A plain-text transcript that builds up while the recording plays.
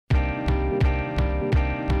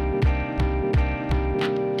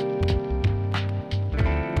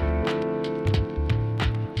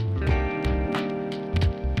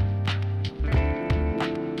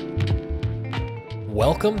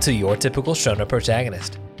Welcome to Your Typical Shonen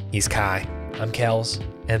Protagonist. He's Kai, I'm Kels,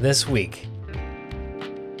 and this week,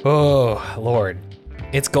 oh Lord,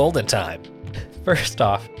 it's golden time. First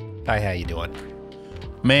off, Kai, how you doing?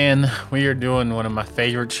 Man, we are doing one of my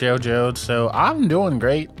favorite shoujos, so I'm doing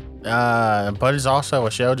great. But it's also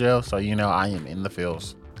a shoujo, so you know I am in the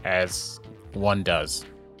feels, as one does.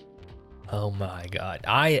 Oh my god.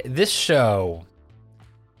 This show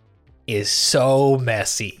is so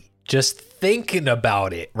messy. Just thinking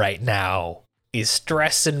about it right now is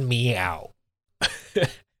stressing me out.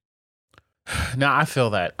 No, I feel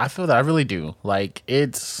that. I really do. Like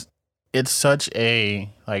it's such a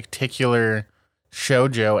titular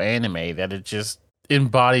shoujo anime that it just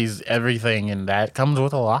embodies everything, and that comes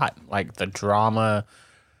with a lot. Like the drama,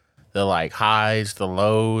 the highs, the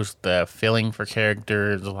lows, the feeling for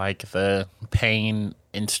characters, like the pain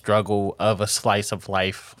and struggle of a slice of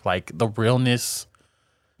life, like the realness.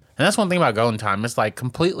 And that's one thing about Golden Time. It's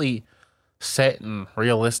completely set in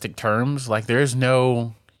realistic terms. Like there's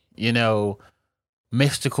no,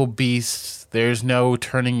 mystical beasts. There's no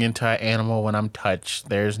turning into an animal when I'm touched.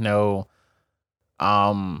 There's no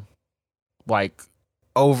over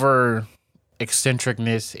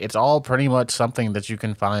eccentricness. It's all pretty much something that you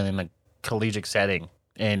can find in a collegiate setting.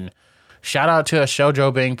 And shout out to a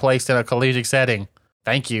shoujo being placed in a collegiate setting.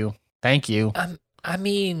 Thank you.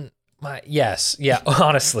 Yes,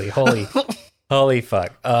 honestly, holy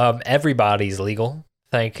fuck. Everybody's legal,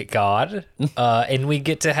 thank God. And we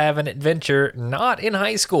get to have an adventure not in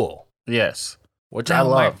high school. Yes, which Now, I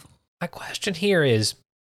love. My question here is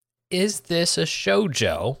this a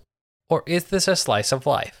shoujo or is this a slice of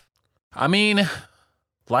life? I mean,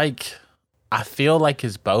 I feel like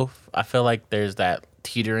it's both. I feel like there's that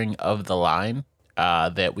teetering of the line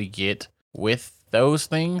that we get with those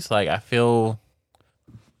things. I feel,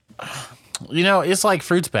 it's like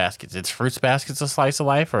Fruits Baskets. It's Fruits Baskets a slice of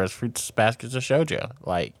life, or is Fruits Baskets a shoujo?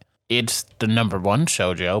 It's the number one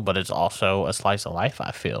shoujo, but it's also a slice of life,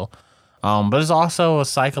 I feel. But it's also a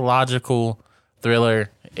psychological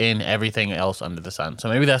thriller in everything else under the sun. So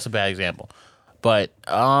maybe that's a bad example. But,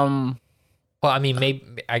 well, I mean,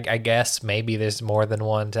 maybe I guess maybe there's more than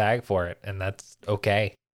one tag for it, and that's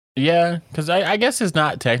okay. Yeah, because I guess it's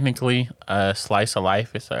not technically a slice of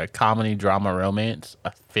life. It's a comedy, drama, romance,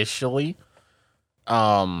 officially.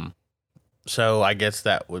 So I guess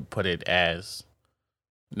that would put it as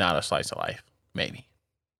not a slice of life, maybe.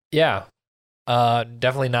 Yeah,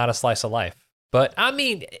 definitely not a slice of life. But, I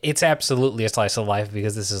mean, it's absolutely a slice of life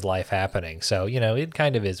because this is life happening. So, it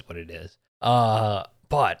kind of is what it is.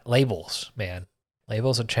 But labels, man.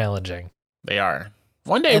 Labels are challenging. They are.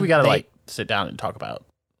 One day we gotta sit down and talk about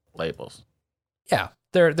labels. Yeah,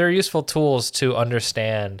 they're useful tools to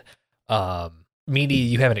understand media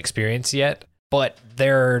you haven't experienced yet, but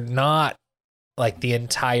they're not the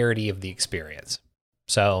entirety of the experience.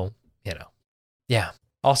 So, yeah.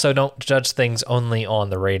 Also, don't judge things only on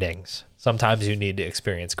the ratings. Sometimes you need to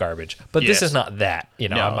experience garbage. But This is not that.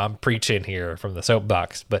 No. I'm preaching here from the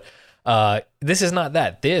soapbox. But this is not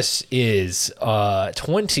that. This is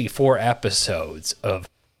 24 episodes of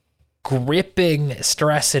gripping,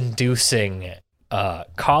 stress-inducing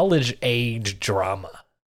college-age drama.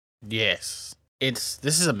 Yes. This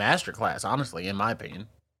is a masterclass, honestly, in my opinion.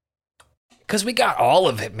 Because we got all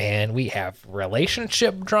of it, man. We have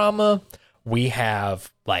relationship drama. We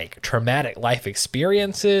have traumatic life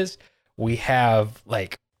experiences. We have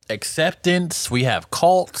acceptance. We have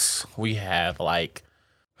cults. We have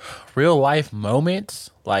real life moments.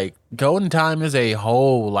 Golden Time is a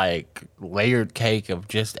whole layered cake of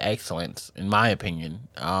just excellence, in my opinion.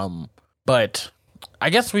 But I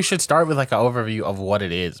guess we should start with an overview of what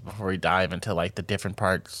it is before we dive into the different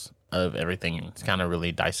parts of everything. It's kind of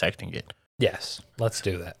really dissecting it. Yes, let's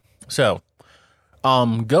do that. So,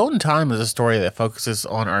 Golden Time is a story that focuses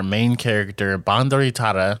on our main character, Bandori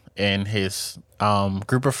Tara, and his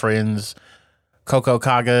group of friends, Koko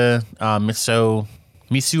Kaga, Mitsuo,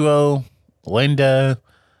 Linda,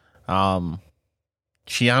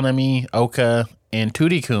 Shianami, Oka, and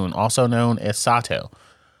Tudi-kun, also known as Sato.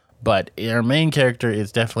 But our main character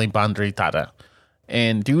is definitely Bandori Tara.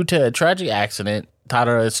 And due to a tragic accident,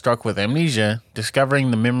 Tara is struck with amnesia,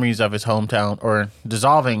 discovering the memories of his hometown, or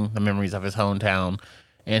dissolving the memories of his hometown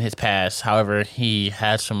and his past. However, he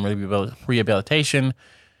has some rehabilitation,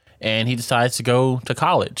 and he decides to go to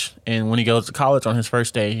college. And when he goes to college on his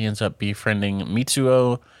first day, he ends up befriending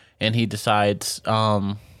Mitsuo, and he decides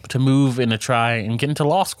to move and to try and get into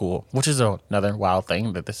law school, which is another wild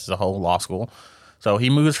thing, that this is a whole law school. So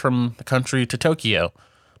he moves from the country to Tokyo.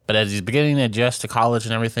 But as he's beginning to adjust to college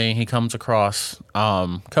and everything, he comes across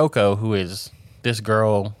Coco, who is this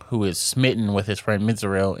girl who is smitten with his friend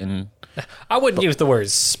Mitsuru and I wouldn't use the word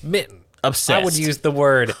smitten. obsessed. I would use the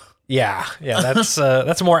word, yeah,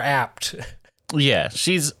 that's more apt. Yeah,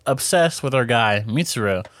 she's obsessed with our guy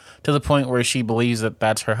Mitsuru to the point where she believes that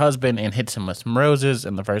that's her husband and hits him with some roses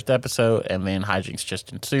in the first episode, and then hijinks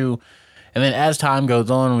just ensue. And then as time goes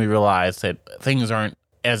on, we realize that things aren't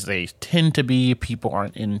as they tend to be. People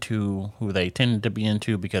aren't into who they tend to be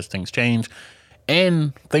into because things change.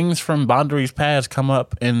 And things from Bondry's past come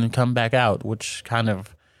up and come back out, which kind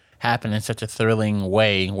of happen in such a thrilling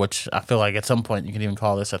way, which I feel like at some point you can even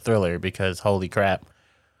call this a thriller because holy crap.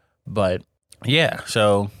 But yeah,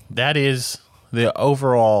 so that is the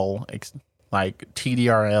overall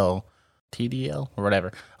TDL or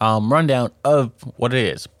whatever rundown of what it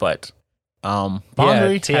is. But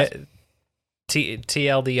Bondry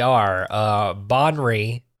TLDR,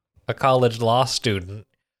 Bonry, a college law student,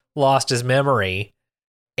 lost his memory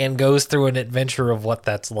and goes through an adventure of what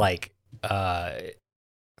that's like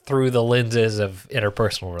through the lenses of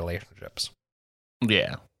interpersonal relationships.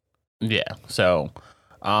 Yeah. So,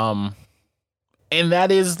 and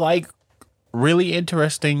that is like really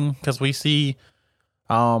interesting because we see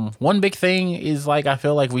one big thing is like I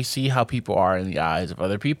feel like we see how people are in the eyes of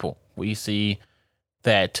other people. We see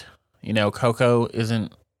that, you know, Coco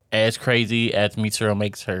isn't as crazy as Mitsuru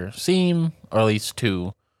makes her seem, or at least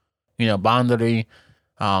to, you know, Bondry.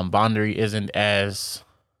 Bondry isn't as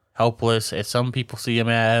helpless as some people see him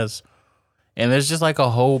as. And there's just like a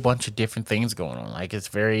whole bunch of different things going on. Like it's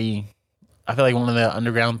very, I feel like one of the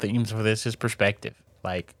underground themes for this is perspective.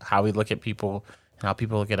 Like how we look at people and how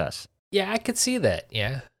people look at us. Yeah, I could see that.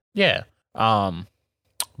 Yeah. Yeah.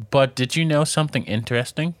 But did you know something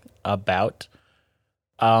interesting about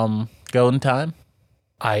Golden Time?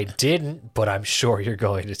 I didn't, but I'm sure you're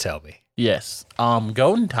going to tell me. Yes.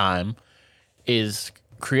 Golden Time is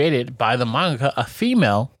created by the mangaka, a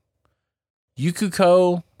female,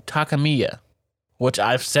 Yukuko Takamiya, which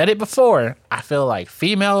I've said it before. I feel like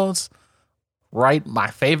females write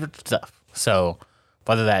my favorite stuff. So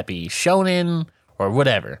whether that be shonen or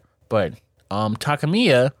whatever. But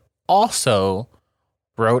Takamiya also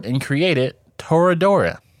wrote and created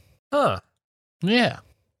Toradora. Huh. Yeah.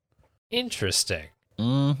 Interesting.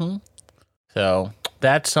 Mm-hmm. So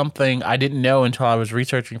that's something I didn't know until I was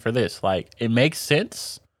researching for this. Like, it makes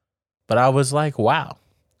sense, but I was like, wow,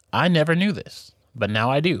 I never knew this. But now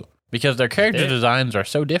I do. Because their character designs are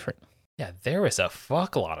so different. Yeah, there was a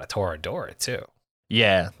fuckload of Toradora, too.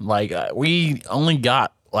 Yeah, like, we only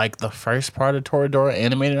got, like, the first part of Toradora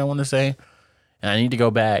animated, I want to say. And I need to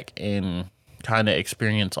go back and kind of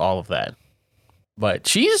experience all of that. But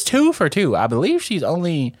she's 2 for 2. I believe she's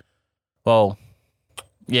only, well,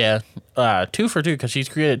 yeah, 2 for 2 because she's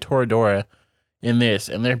created Toradora in this,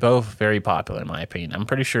 and they're both very popular in my opinion. I'm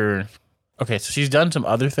pretty sure. Okay, so she's done some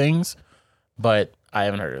other things, but I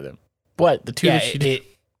haven't heard of them. But the two that she did,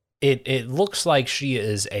 it looks like she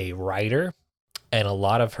is a writer, and a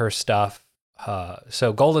lot of her stuff.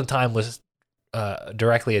 So Golden Time was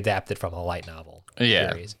directly adapted from a light novel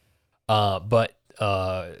series, but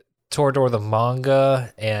Toradora the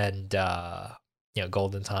manga and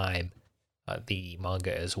Golden Time, the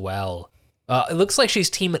manga as well. It looks like she's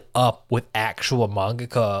teaming up with actual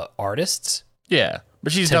mangaka artists. Yeah,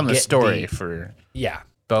 but she's done the story for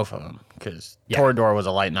both of them because Toradora was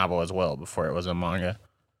a light novel as well before it was a manga.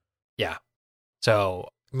 Yeah. So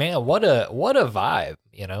man, what a vibe!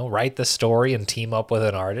 Write the story and team up with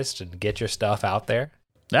an artist and get your stuff out there.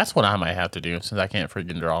 That's what I might have to do since I can't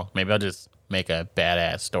freaking draw. Maybe I'll just make a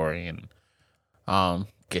badass story and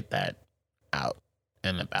get that out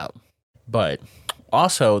and about. But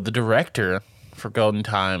also, the director for Golden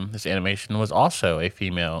Time, this animation, was also a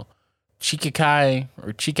female,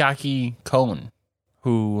 Chikaki Koen,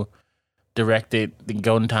 who directed the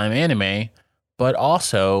Golden Time anime, but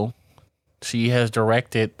also she has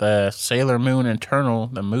directed the Sailor Moon Eternal,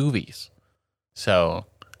 the movies. So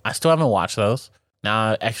I still haven't watched those.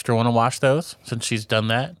 Now I extra want to watch those since she's done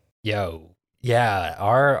that. Yo, yeah,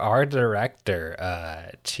 our director,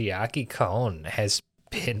 Chiaki Koen, has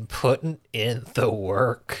been putting in the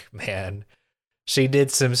work, man. She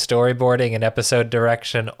did some storyboarding and episode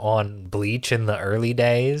direction on Bleach in the early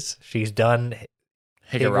days. She's done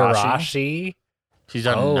Higurashi. She's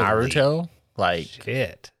done Naruto. Like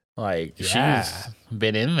shit. Like she's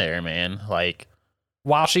been in there, man. Like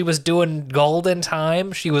while she was doing Golden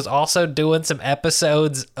Time, she was also doing some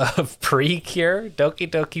episodes of Precure, Doki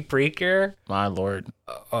Doki Precure. My lord.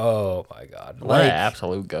 Oh my god. What an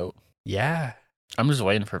absolute goat. Yeah. I'm just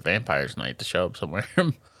waiting for Vampires Night to show up somewhere.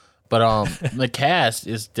 But the cast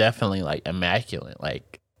is definitely like immaculate.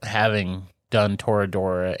 Like having done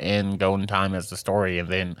Toradora and Golden Time as the story, and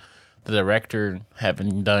then the director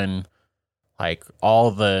having done like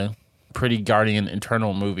all the Pretty Guardian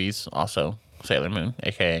Eternal movies, also Sailor Moon,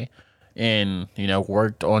 aka, and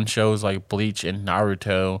worked on shows like Bleach and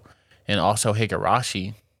Naruto, and also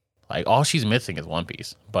Higurashi. Like all she's missing is One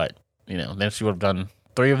Piece, but then she would have done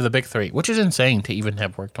 3 of the big 3, which is insane to even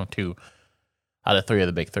have worked on 2 out of 3 of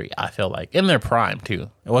the big 3. I feel like in their prime too.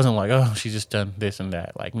 It wasn't like, oh, she's just done this and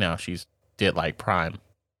that. Like no, she's did like prime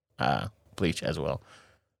Bleach as well.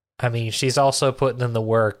 I mean, she's also putting in the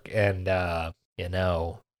work and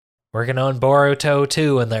working on Boruto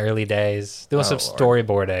too in the early days, doing some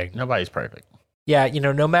storyboarding. Nobody's perfect. Yeah,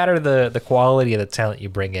 no matter the quality of the talent you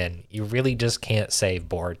bring in, you really just can't save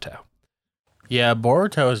Boruto. Yeah,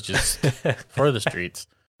 Boruto is just for the streets.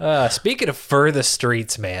 Speaking of for the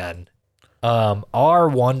streets, man, our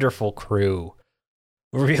wonderful crew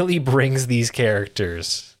really brings these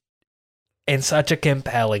characters in such a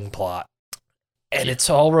compelling plot. And it's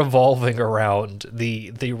all revolving around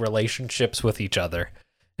the relationships with each other.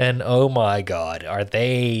 And oh my God, are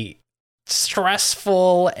they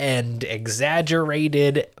stressful and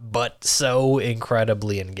exaggerated, but so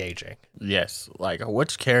incredibly engaging. Yes. Like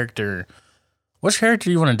which character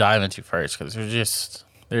you want to dive into first? Because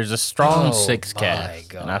there's a strong 6 cast.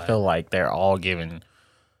 God. And I feel like they're all given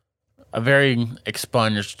a very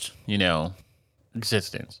expunged,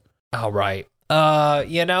 existence. All right.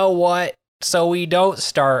 You know what? So we don't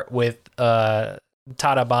start with Tada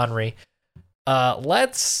Banri.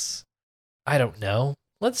 Let's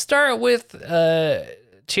start with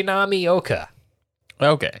Chinami Oka.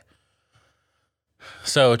 Okay.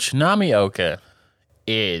 So Chinami Oka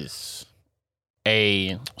is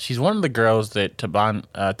she's one of the girls that Taban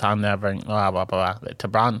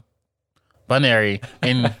Bunary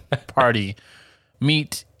in Party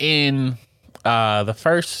meet in the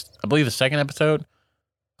second episode.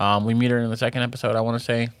 We meet her in the second episode, I want to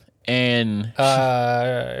say. And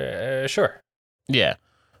sure. Yeah.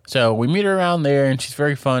 So we meet her around there, and she's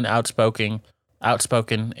very fun, outspoken,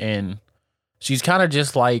 and she's kind of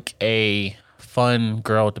just like a fun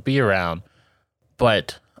girl to be around.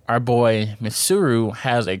 But our boy Mitsuru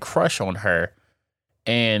has a crush on her,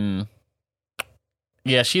 and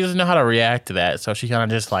yeah, she doesn't know how to react to that, so she kind of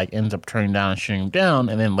just like ends up turning down and shooting him down,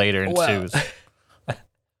 and then later ensues.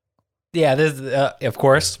 Yeah, this of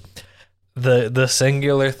course the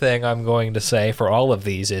singular thing I'm going to say for all of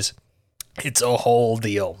these is it's a whole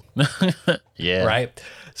deal. Yeah. Right?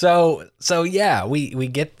 So yeah, we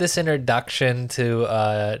get this introduction to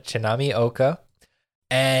Chinami Oka,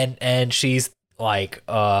 and she's like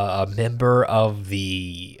a member of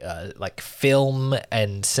the like film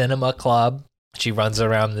and cinema club. She runs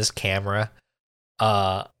around this camera.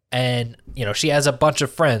 And she has a bunch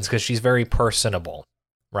of friends because she's very personable,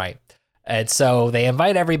 right? And so they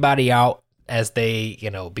invite everybody out as they,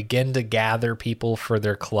 begin to gather people for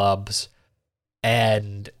their clubs.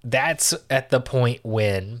 And that's at the point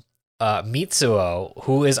when Mitsuo,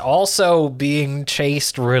 who is also being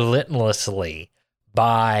chased relentlessly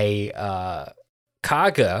by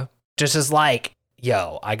Kaga, just is like,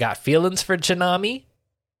 yo, I got feelings for Chinami.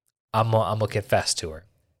 I'm gonna confess to her.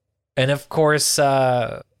 And of course,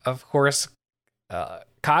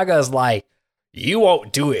 Kaga's like, you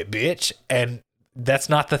won't do it, bitch. And that's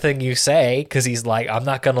not the thing you say, because he's like, I'm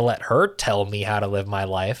not going to let her tell me how to live my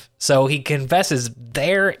life. So he confesses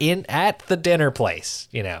there at the dinner place,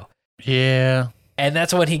 Yeah. And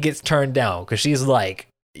that's when he gets turned down, because she's like,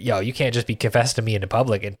 yo, you can't just be confessing to me in the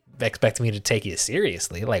public and expect me to take you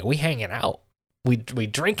seriously. Like, we hanging out. We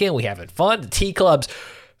drinking, we having fun. The tea club's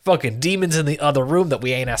fucking demons in the other room that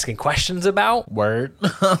we ain't asking questions about. Word.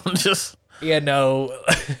 Just...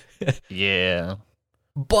 Yeah.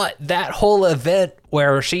 But that whole event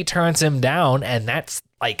where she turns him down, and that's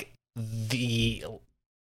like the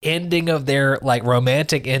ending of their like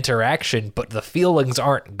romantic interaction, but the feelings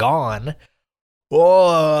aren't gone.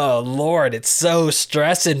 Oh Lord, it's so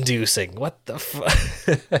stress inducing. What the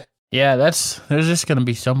fuck? Yeah, there's just gonna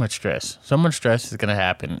be so much stress. So much stress is gonna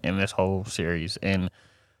happen in this whole series, and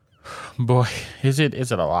boy, is it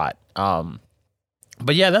a lot.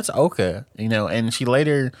 But yeah, that's Oka, and she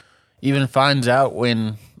later even finds out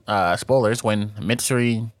when spoilers, when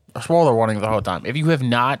Mitsuri, spoiler warning the whole time. If you have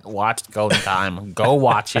not watched Golden Time, go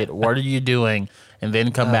watch it. What are you doing? And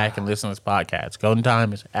then come back and listen to this podcast. Golden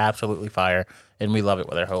Time is absolutely fire, and we love it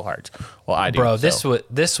with our whole hearts. Well, I do. Bro,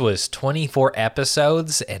 this was 24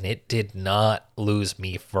 episodes, and it did not lose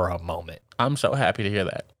me for a moment. I'm so happy to hear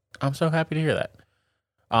that.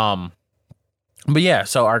 But yeah,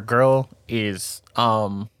 so our girl is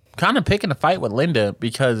kind of picking a fight with Linda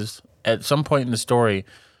because at some point in the story,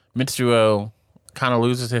 Mitsuo kind of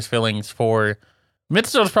loses his feelings for.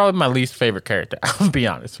 Mitsuo is probably my least favorite character, I'll be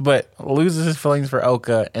honest, but loses his feelings for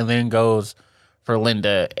Oka and then goes for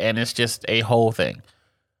Linda, and it's just a whole thing.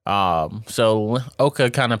 So Oka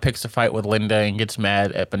kind of picks a fight with Linda and gets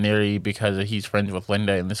mad at Baneri because he's friends with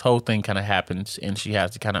Linda, and this whole thing kind of happens, and she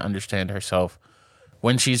has to kind of understand herself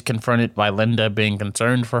when she's confronted by Linda being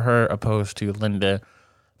concerned for her opposed to Linda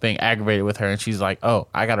being aggravated with her, and she's like, oh,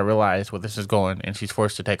 I gotta realize where this is going, and she's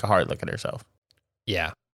forced to take a hard look at herself.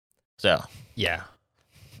 Yeah. So. Yeah.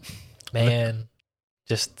 Man.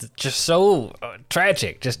 Just so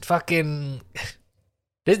tragic. Just fucking...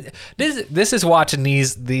 This is watching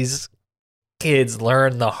these kids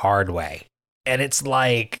learn the hard way. And it's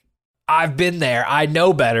like, I've been there. I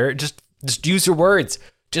know better. Just use your words.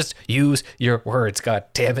 Just use your words. God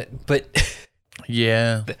damn it. But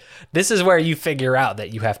yeah, this is where you figure out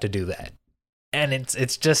that you have to do that. And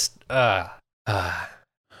it's just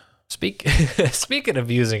speaking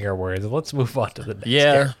of using your words, let's move on to the next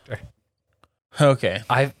character. Okay.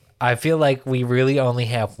 I feel like we really only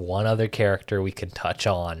have one other character we can touch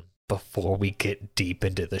on before we get deep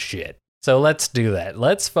into the shit. So let's do that.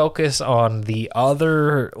 Let's focus on the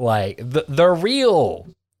other, like, the real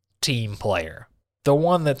team player. The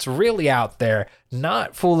one that's really out there,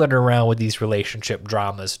 not fooling around with these relationship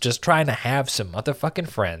dramas, just trying to have some motherfucking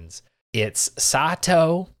friends. It's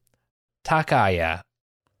Sato Takaya,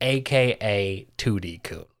 a.k.a.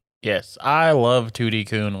 2D-kun. Yes, I love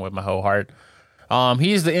 2D-kun with my whole heart.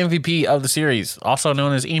 He's the MVP of the series, also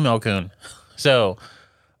known as Emo-kun. So,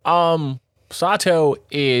 Sato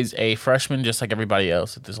is a freshman just like everybody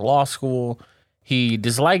else at this law school. He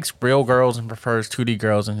dislikes real girls and prefers 2D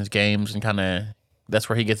girls in his games, and kind of that's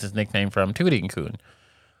where he gets his nickname from, 2D-kun.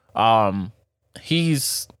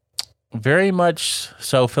 He's very much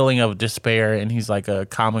so feeling of despair, and he's like a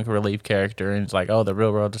comic relief character, and it's like, oh, the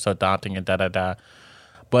real world is so daunting and da-da-da.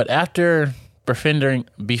 But after befriending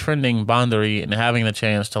Bandori and having the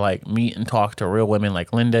chance to like meet and talk to real women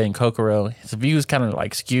like Linda and Kokoro, his views kind of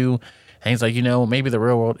like skew, and he's like, maybe the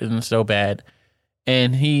real world isn't so bad.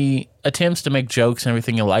 And he attempts to make jokes and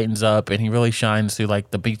everything, and lightens up, and he really shines through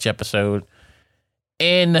like the beach episode.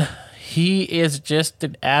 And he is just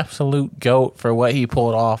an absolute goat for what he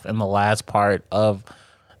pulled off in the last part of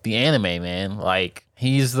the anime, man. Like,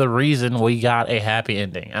 he's the reason we got a happy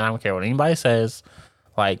ending. And I don't care what anybody says.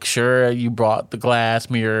 Like, sure, you brought the glass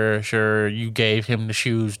mirror. Sure, you gave him the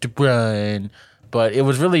shoes to run. But it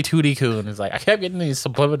was really 2D-kun. It's like, I kept getting these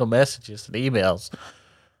subliminal messages and emails.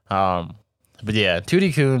 But yeah,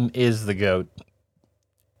 2D-kun is the GOAT.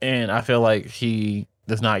 And I feel like he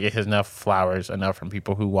does not get his enough flowers from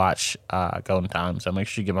people who watch Golden Time. So make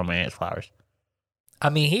sure you give my man his flowers. I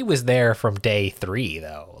mean, he was there from day 3,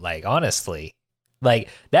 though. Like, honestly. Like,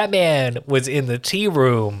 that man was in the tea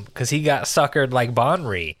room because he got suckered like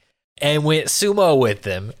Bonri and went sumo with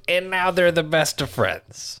them, and now they're the best of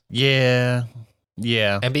friends. Yeah.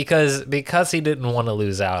 And because he didn't want to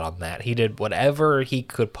lose out on that, he did whatever he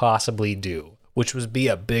could possibly do, which was be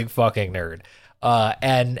a big fucking nerd,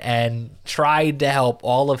 and tried to help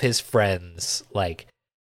all of his friends, like,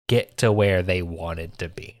 get to where they wanted to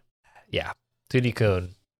be. Yeah, 2D-kun,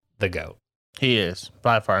 the GOAT. He is,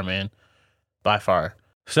 by far, man. By far.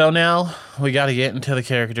 So now we got to get into the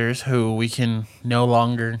characters who we can no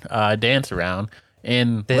longer dance around.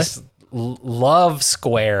 And this love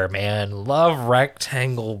square, man. Love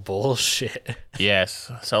rectangle bullshit.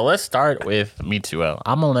 Yes. So let's start with Mitsuo.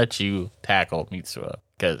 I'm going to let you tackle Mitsuo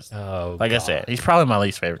because, I said, he's probably my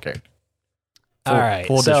least favorite character. All right.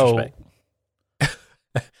 Full disrespect.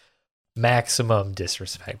 Maximum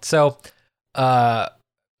disrespect. So,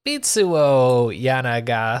 Mitsuo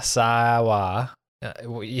Yanagasawa,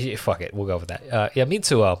 fuck it, we'll go with that.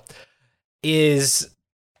 Mitsuo is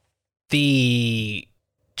the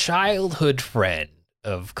childhood friend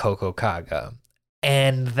of Koko Kaga,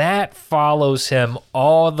 and that follows him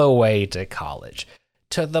all the way to college,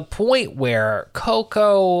 to the point where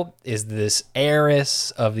Koko is this heiress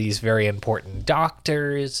of these very important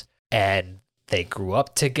doctors, and they grew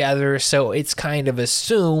up together, so it's kind of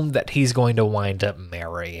assumed that he's going to wind up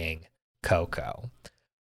marrying Koko.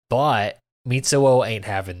 But Mitsuo ain't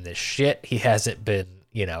having this shit. He hasn't been,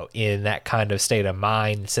 in that kind of state of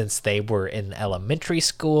mind since they were in elementary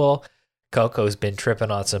school. Koko's been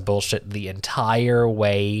tripping on some bullshit the entire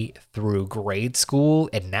way through grade school,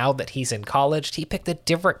 and now that he's in college, he picked a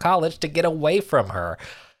different college to get away from her.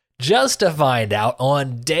 Just to find out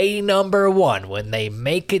on day number 1, when they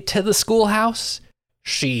make it to the schoolhouse,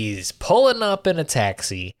 she's pulling up in a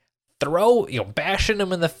taxi, bashing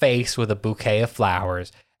him in the face with a bouquet of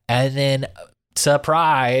flowers, and then,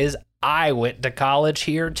 surprise, I went to college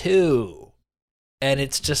here too. And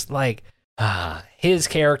it's just like, his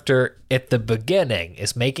character at the beginning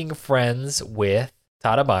is making friends with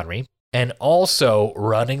Tada Banri and also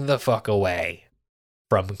running the fuck away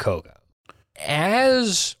from Kogo.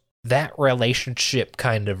 As that relationship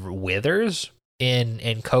kind of withers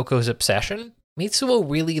in Koko's obsession, Mitsuo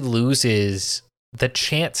really loses the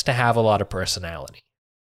chance to have a lot of personality,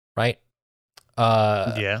 right?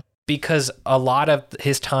 Yeah. Because a lot of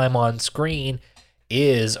his time on screen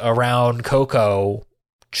is around Koko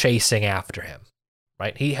chasing after him,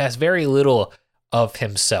 right? He has very little of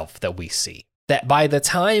himself that we see. That by the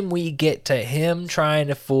time we get to him trying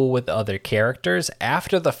to fool with other characters,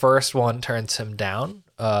 after the first one turns him down,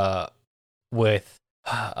 with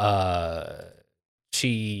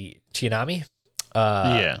Chinami,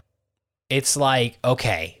 Yeah. it's like,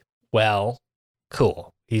 okay, well,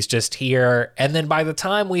 cool. He's just here. And then by the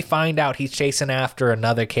time we find out he's chasing after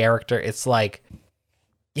another character, it's like,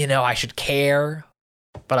 I should care.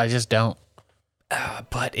 But I just don't.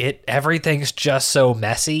 But everything's just so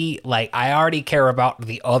messy. Like, I already care about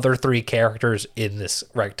the other three characters in this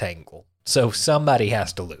rectangle. So somebody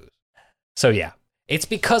has to lose. So yeah, it's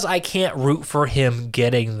because I can't root for him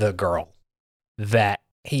getting the girl that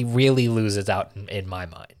he really loses out in my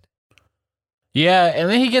mind. Yeah, and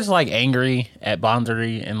then he gets like angry at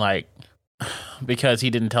Bondary and like because he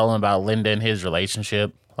didn't tell him about Linda and his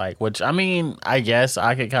relationship. Like, which I mean, I guess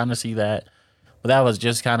I could kind of see that. But that was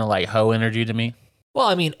just kind of like hoe energy to me. Well,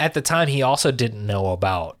 I mean, at the time, he also didn't know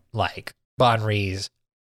about, like, Bonri's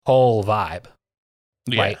whole vibe,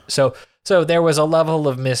 right? So there was a level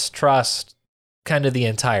of mistrust kind of the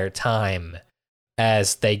entire time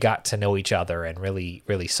as they got to know each other and really,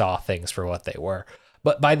 really saw things for what they were.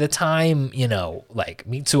 But by the time, like,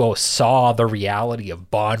 Mitsuo saw the reality of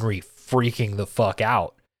Bonri freaking the fuck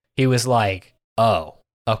out, he was like, oh,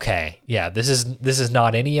 okay, yeah, this is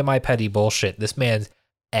not any of my petty bullshit. This man's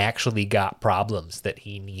actually got problems that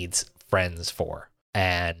he needs friends for.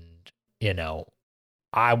 And,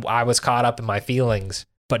 I was caught up in my feelings,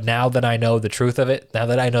 but now that I know the truth of it, now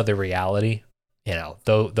that I know the reality,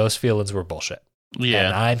 those feelings were bullshit. Yeah.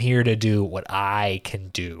 And I'm here to do what I can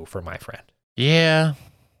do for my friend. Yeah.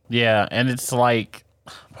 Yeah. And it's like,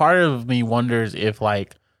 part of me wonders if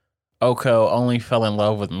like Oko only fell in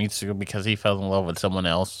love with Mitsuko because he fell in love with someone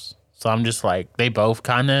else. So I'm just like, they both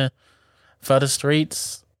kind of fell the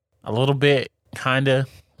streets a little bit, kind of,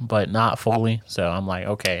 but not fully. So I'm like,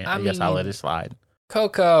 okay, I guess I'll let it slide.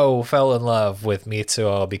 Koko fell in love with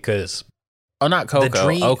Mitsuo because... Oh, not Koko,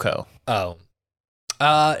 Oko. Oh.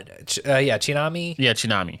 Yeah, Chinami? Yeah,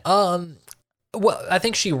 Chinami. Well, I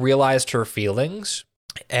think she realized her feelings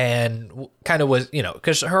and kind of was,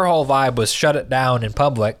 because her whole vibe was shut it down in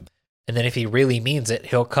public, and then if he really means it,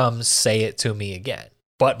 he'll come say it to me again.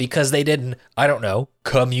 But because they didn't, I don't know,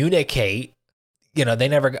 communicate, they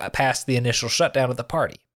never got past the initial shutdown of the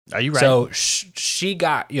party. Are you right? So she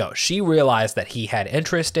got, she realized that he had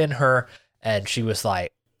interest in her, and she was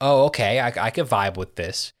like, oh, okay, I could vibe with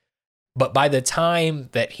this. But by the time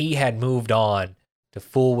that he had moved on to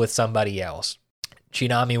fool with somebody else,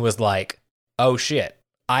 Chinami was like, oh shit,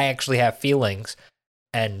 I actually have feelings,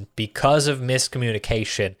 and because of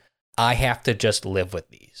miscommunication, I have to just live with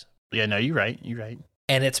these. Yeah, no, you're right. You're right.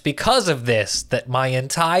 And it's because of this that my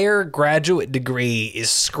entire graduate degree is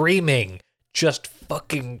screaming, just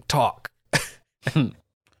fucking talk.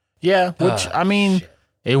 Yeah, which, I mean, shit.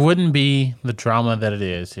 It wouldn't be the drama that it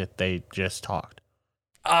is if they just talked.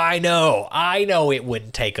 I know it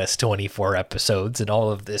wouldn't take us 24 episodes and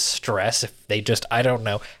all of this stress if they just, I don't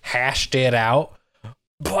know, hashed it out.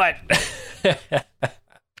 But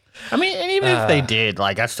I mean, and even if they did,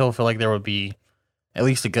 like, I still feel like there would be at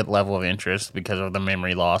least a good level of interest because of the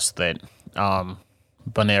memory loss that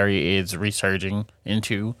Bonari is resurging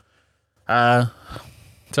into.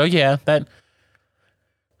 So yeah, that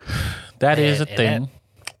is a thing.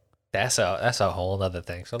 That's a whole other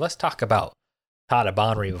thing. So let's talk about Tada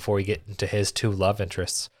Banri before we get into his two love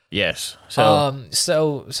interests. Yes.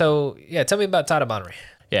 So yeah, tell me about Tada Banri.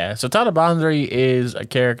 Yeah, so Tada Banri is a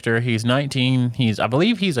character. He's 19. I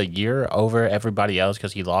believe he's a year over everybody else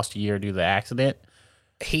because he lost a year due to the accident.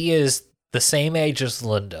 He is the same age as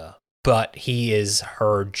Linda, but he is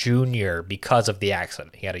her junior because of the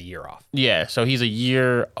accident. He had a year off. Yeah, so he's a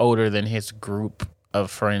year older than his group of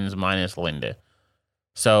friends minus Linda.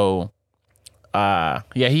 So, yeah,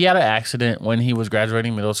 he had an accident when he was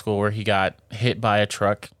graduating middle school where he got hit by a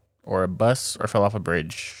truck or a bus or fell off a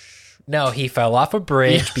bridge. No, he fell off a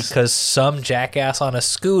bridge Yes. because some jackass on a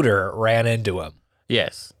scooter ran into him.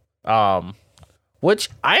 Yes. Which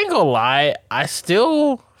I ain't gonna lie, I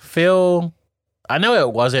still feel I know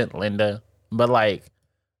it wasn't Linda, but like,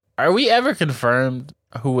 are we ever confirmed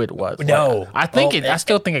who it was? No. Like, I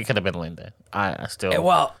still think it could have been Linda. I still.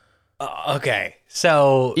 Well, okay.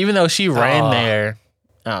 So Even though she ran there,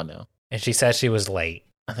 I don't know. and she said she was late.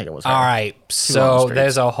 I think it was her. All right. She was on the So streets.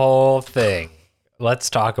 there's a whole thing. Let's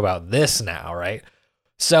talk about this now, right?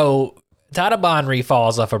 So Tata Banri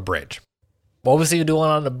falls off a bridge. What was he doing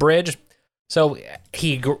on the bridge? So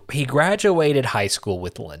he graduated high school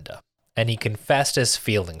with Linda, and he confessed his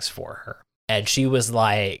feelings for her. And she was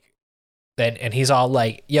like, and he's all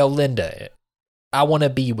like, yo, Linda, I want to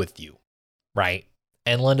be with you, right?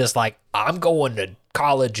 And Linda's like, I'm going to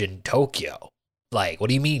college in Tokyo. Like, what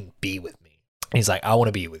do you mean, be with me? And he's like, I want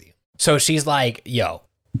to be with you. So she's like, yo,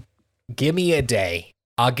 give me a day.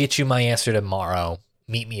 I'll get you my answer tomorrow.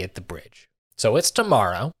 Meet me at the bridge. So it's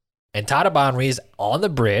tomorrow, and Tata Banri's on the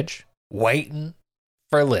bridge waiting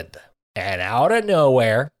for Linda. And out of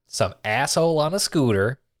nowhere, some asshole on a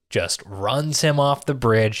scooter just runs him off the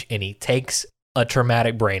bridge, and he takes a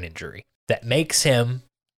traumatic brain injury that makes him,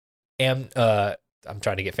 I'm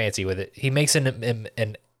trying to get fancy with it. He makes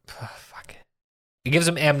It gives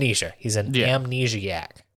him amnesia. He's an amnesiac.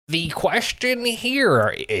 The question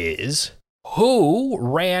here is, who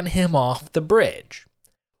ran him off the bridge?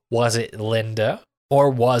 Was it Linda, or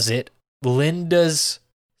was it Linda's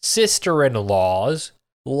sister-in-law's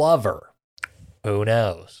lover? Who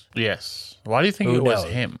knows? Yes. Why do you think it was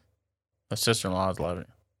him? The sister-in-law's lover.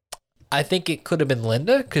 I think it could have been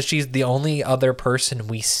Linda, because she's the only other person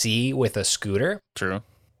we see with a scooter. True.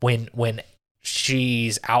 When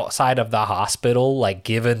she's outside of the hospital, like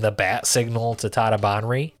giving the bat signal to Tata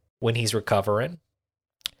Banri when he's recovering.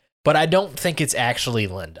 But I don't think it's actually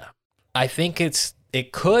Linda. I think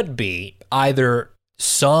it could be either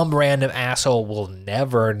some random asshole we'll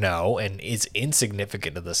never know and is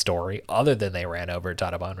insignificant to the story other than they ran over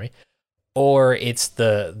Tata Banri, or it's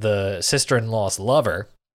the sister-in-law's lover,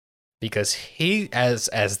 because he,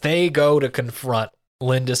 as they go to confront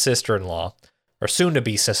Linda's sister-in-law, or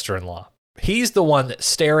soon-to-be sister-in-law, he's the one that's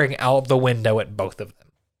staring out the window at both of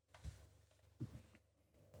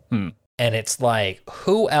them. And it's like,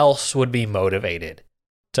 who else would be motivated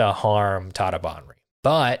to harm Tata Banri?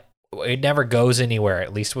 But it never goes anywhere,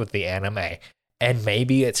 at least with the anime. And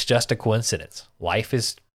maybe it's just a coincidence. Life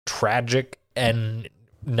is tragic and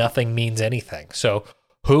nothing means anything. So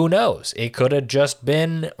who knows? It could have just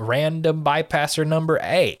been random bypasser number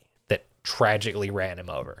A that tragically ran him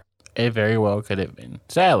over. It very well could have been.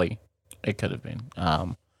 Sadly, it could have been.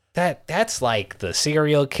 That's like the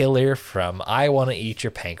serial killer from I Want to Eat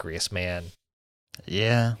Your Pancreas, man.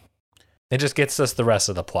 Yeah. It just gets us the rest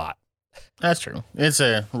of the plot. That's true. It's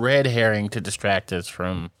a red herring to distract us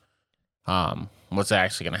from what's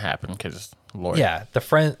actually going to happen, because Lord. Yeah, the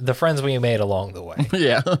friends we made along the way.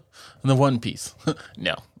 Yeah. The One Piece.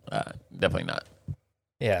 No, definitely not.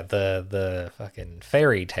 Yeah, the fucking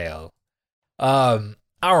fairy tale.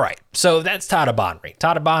 All right, so that's Tata Banri.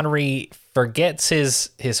 Tata Banri forgets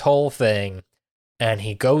his whole thing, and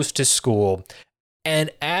he goes to school. And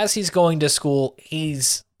as he's going to school,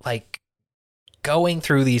 he's like going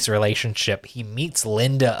through these relationships. He meets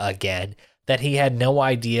Linda again, that he had no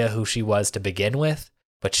idea who she was to begin with,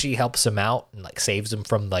 but she helps him out and like saves him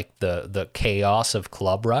from like the chaos of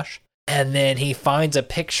Club Rush. And then he finds a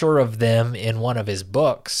picture of them in one of his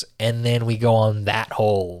books, and then we go on that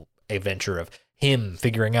whole adventure of him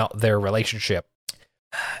figuring out their relationship.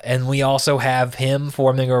 And we also have him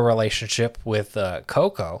forming a relationship with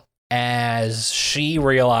Coco, as she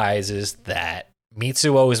realizes that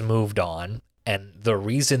Mitsuo has moved on, and the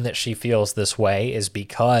reason that she feels this way is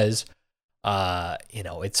because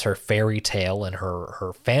it's her fairy tale and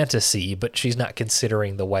her fantasy, but she's not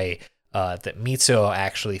considering the way that Mitsuo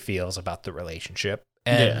actually feels about the relationship.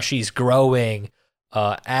 And she's growing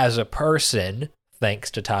as a person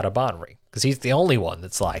thanks to Tata Banri, because he's the only one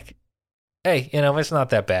that's like, hey, it's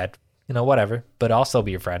not that bad, whatever, but I'll still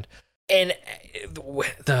be your friend. And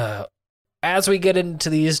as we get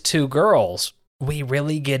into these two girls, we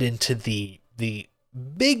really get into the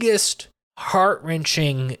biggest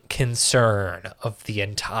heart-wrenching concern of the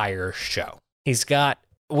entire show. He's got,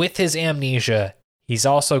 with his amnesia, he's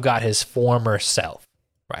also got his former self,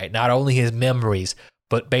 right? Not only his memories,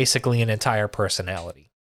 but basically an entire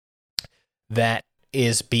personality that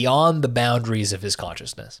is beyond the boundaries of his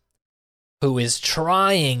consciousness, who is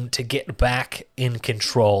trying to get back in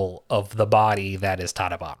control of the body that is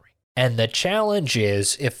Tata Banri. And the challenge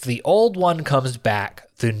is, if the old one comes back,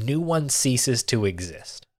 the new one ceases to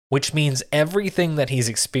exist, which means everything that he's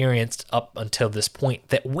experienced up until this point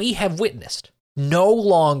that we have witnessed no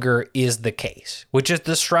longer is the case, which is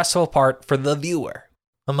the stressful part for the viewer,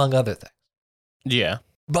 among other things. Yeah.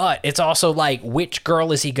 But it's also like, which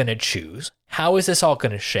girl is he going to choose? How is this all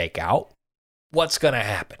going to shake out? What's going to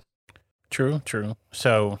happen? True.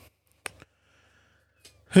 So,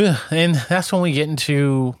 and that's when we get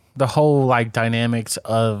into the whole like dynamics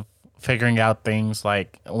of figuring out things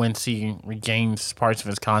like when he regains parts of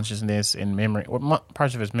his consciousness and memory, or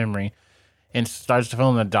parts of his memory, and starts to fill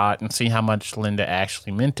in the dot and see how much Linda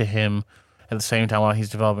actually meant to him at the same time while he's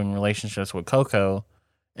developing relationships with Coco.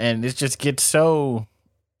 And it just gets so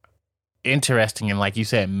interesting and, like you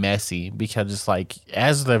said, messy, because it's like,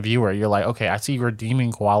 as the viewer, you're like, okay, I see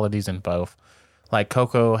redeeming qualities in both. Like,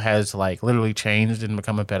 Coco has like literally changed and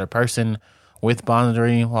become a better person with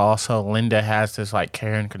Bondry, while also Linda has this like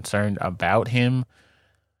care and concern about him.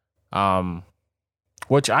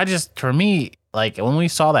 Which I just, for me, like when we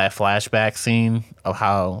saw that flashback scene of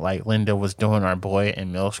how like Linda was doing our boy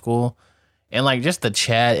in middle school, and like just the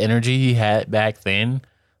Chad energy he had back then,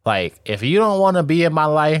 like, if you don't want to be in my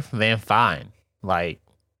life, then fine. Like,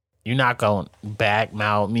 you're not going to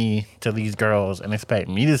backmouth me to these girls and expect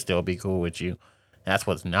me to still be cool with you. That's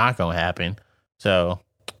what's not going to happen. So,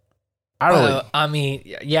 I mean,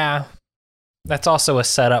 yeah, that's also a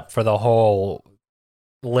setup for the whole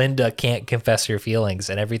Linda can't confess her feelings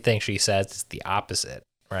and everything she says is the opposite,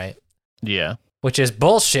 right? Yeah. Which is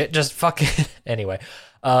bullshit. Just fucking anyway.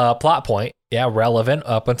 Plot point, yeah, relevant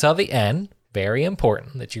up until the end. Very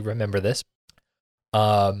important that you remember this.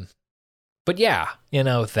 But yeah,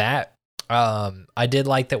 that. I did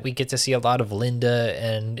like that we get to see a lot of Linda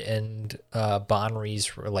and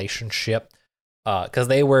Bonri's relationship. Because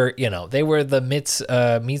they were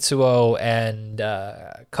the Mitsuo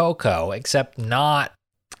and Coco, except not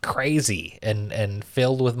crazy and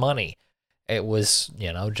filled with money. It was,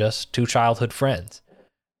 just two childhood friends.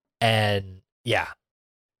 And yeah,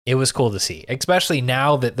 it was cool to see, especially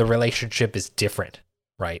now that the relationship is different,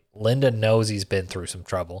 right? Linda knows he's been through some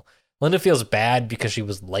trouble. Linda feels bad because she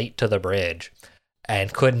was late to the bridge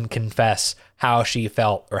and couldn't confess how she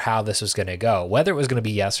felt or how this was going to go, whether it was going to be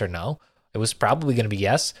yes or no. It was probably going to be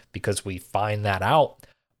yes, because we find that out.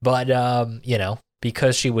 But,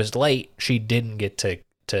 because she was late, she didn't get to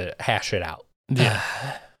hash it out. Yeah.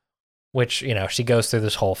 Which, she goes through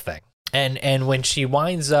this whole thing. And when she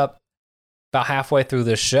winds up about halfway through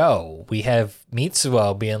the show, we have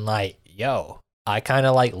Mitsuo being like, yo, I kind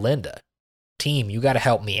of like Linda. Team, you got to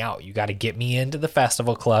help me out. You got to get me into the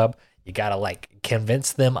festival club. You got to like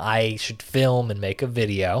convince them I should film and make a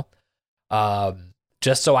video.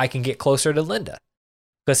 Just so I can get closer to Linda.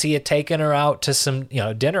 Because he had taken her out to some,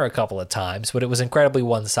 dinner a couple of times, but it was incredibly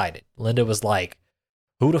one-sided. Linda was like,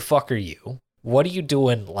 who the fuck are you? What are you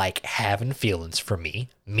doing, like, having feelings for me?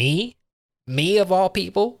 Me? Me, of all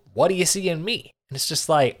people? What do you see in me? And it's just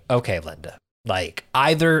like, okay, Linda. Like,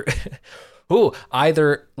 either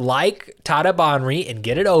like Tada Bonri and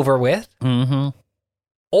get it over with,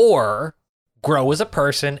 or grow as a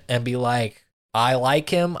person and be like, I like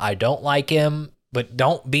him, I don't like him, but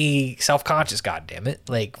don't be self-conscious, goddammit.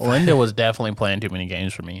 Like, Linda was definitely playing too many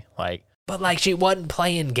games for me. But like, she wasn't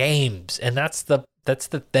playing games, and that's the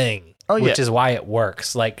thing. Oh, yeah. Which is why it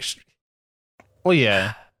works. Like, well,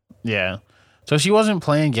 yeah. So she wasn't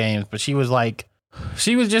playing games, but she was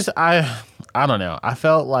just, I don't know. I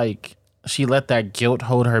felt like she let that guilt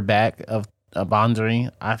hold her back of Bondry.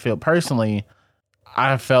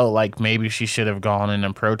 I felt like maybe she should have gone and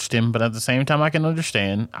approached him, but at the same time, I can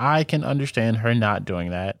understand her not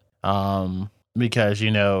doing that. Because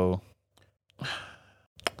we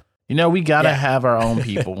gotta have our own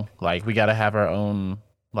people. Like, we gotta have our own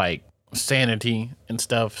like sanity and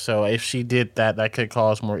stuff. So if she did that, that could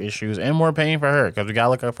cause more issues and more pain for her, because we gotta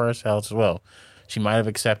look out for ourselves as well. She might have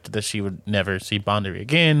accepted that she would never see Bondry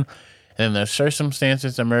again, and then the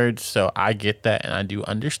circumstances emerged. So I get that, and I do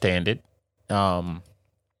understand it.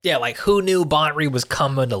 Yeah, like, who knew Bondry was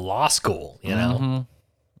coming to law school, Not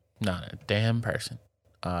a damn person.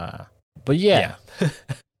 But yeah.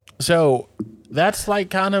 So that's like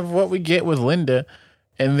kind of what we get with Linda.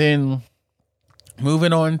 And then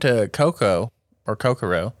moving on to Coco or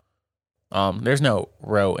Kokoro. There's no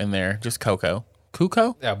ro in there, just Coco.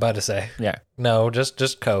 Kuko? Yeah, about to say. Yeah. No,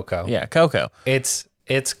 just Coco. Yeah, Coco. It's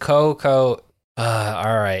Coco.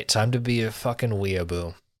 All right, time to be a fucking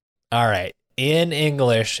weeaboo. All right. In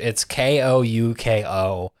English, it's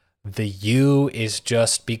Kouko. The U is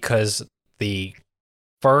just because the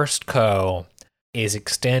first ko is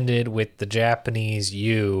extended with the Japanese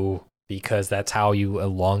U, because that's how you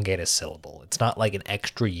elongate a syllable. It's not like an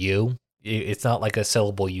extra U. It's not like a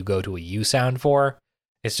syllable you go to a U sound for.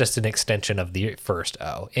 It's just an extension of the first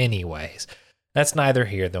O. Anyways, that's neither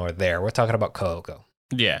here nor there. We're talking about Coco.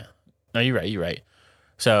 Yeah. No, you're right.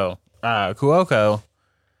 So Kuoko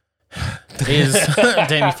is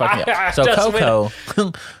damn you fucking up. So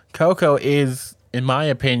Coco is, in my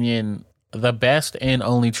opinion, the best and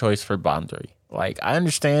only choice for Bondry. Like, I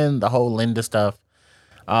understand the whole Linda stuff.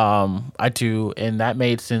 I do, and that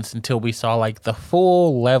made sense until we saw like the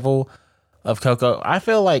full level of Coco. I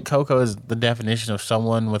feel like Coco is the definition of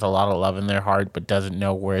someone with a lot of love in their heart but doesn't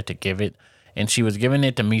know where to give it. And she was giving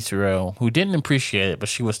it to Mitsuru, who didn't appreciate it, but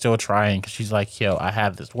she was still trying because she's like, yo, I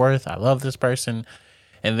have this worth. I love this person.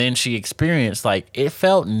 And then she experienced, like, it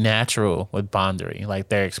felt natural with Bondry. Like,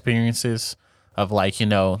 their experiences of, like, you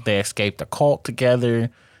know, they escaped a cult together.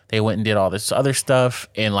 They went and did all this other stuff.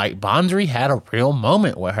 And, like, Bondry had a real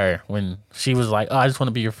moment with her when she was like, oh, I just want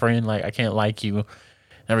to be your friend. Like, I can't like you and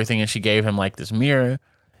everything. And she gave him, like, this mirror.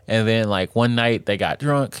 And then, like, one night they got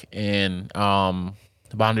drunk and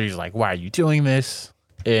Bondry's like, why are you doing this?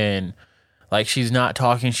 And, like, she's not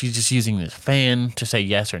talking. She's just using this fan to say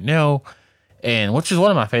yes or no. And which is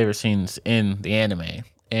one of my favorite scenes in the anime.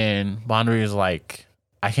 And Bondry is like,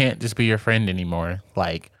 I can't just be your friend anymore.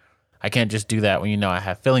 Like, I can't just do that when you know I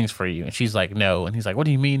have feelings for you. And she's like, no. And he's like, what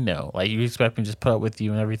do you mean no? Like, you expect me to just put up with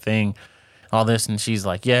you and everything, all this. And she's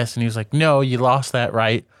like, yes. And he was like, no, you lost that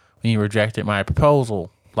right when you rejected my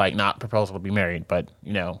proposal. Like, not proposal to be married, but,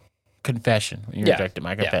 you know, confession. When you rejected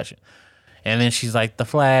my confession. And then she's like, the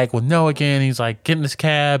flag, well, no again. He's like, get in this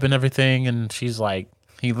cab and everything. And she's like,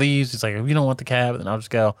 he leaves. He's like, if you don't want the cab, then I'll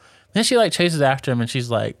just go. Then she like chases after him and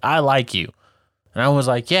she's like, I like you. And I was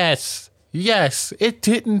like, yes, it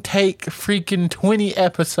didn't take freaking 20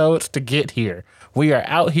 episodes to get here. We are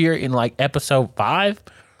out here in like episode 5,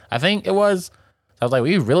 I think it was. I was like,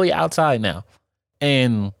 we really outside now.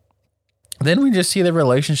 And then we just see the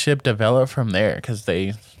relationship develop from there because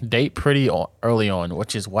they date pretty early on,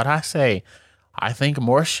 which is what I say. I think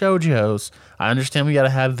more shoujos, I understand we got to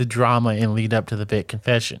have the drama and lead up to the big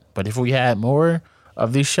confession. But if we had more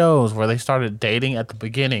of these shows where they started dating at the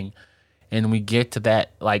beginning and we get to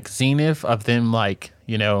that like zenith of them like,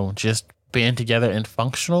 you know, just being together and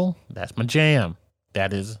functional, that's my jam.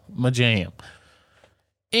 That is my jam.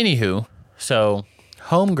 Anywho, so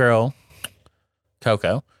homegirl,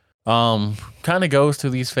 Coco, kind of goes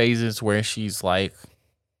through these phases where she's like,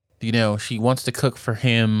 you know, she wants to cook for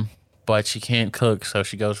him, but she can't cook, so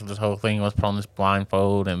she goes through this whole thing, let's put on this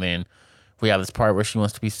blindfold, and then we have this part where she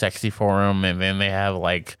wants to be sexy for him, and then they have,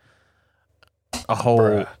 like, a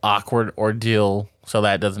whole awkward ordeal, so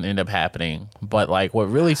that doesn't end up happening. But, like, what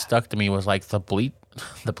really stuck to me was, like, the beach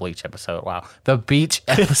episode. What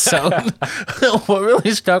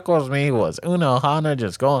really stuck with me was Hana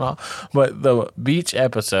just going off. But the beach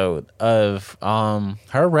episode of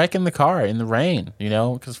her wrecking the car in the rain, you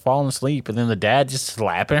know, because falling asleep, and then the dad just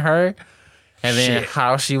slapping her, and then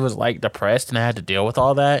how she was like depressed and had to deal with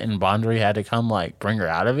all that, and Bondry had to come like bring her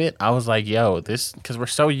out of it. I was like, yo, this, because we're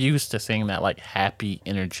so used to seeing that like happy,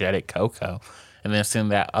 energetic Coco, and then seeing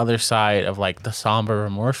that other side of like the somber,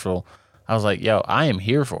 remorseful. I was like, yo, I am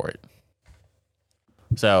here for it.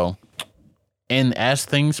 So, and as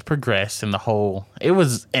things progressed in the whole,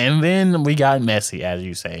 and then we got messy, as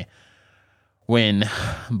you say. When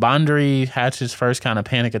Bondry has his first kind of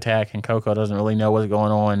panic attack and Coco doesn't really know what's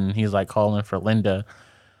going on, and he's like calling for Linda.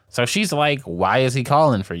 So she's like, why is he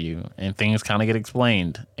calling for you? And things kind of get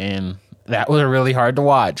explained. And that was really hard to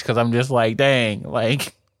watch because I'm just like, dang,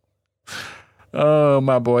 like, oh,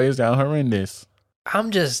 my boy is down horrendous.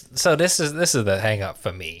 So this is the hang up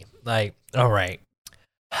for me. Like, all right,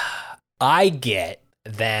 I get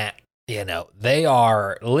that, you know, they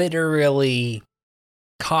are literally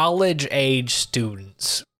college age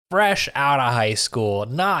students, fresh out of high school,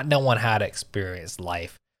 not knowing how to experience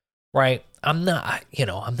life, right? I'm not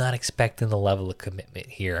expecting the level of commitment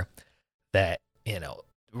here that, you know,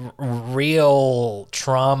 real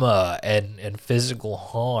trauma and physical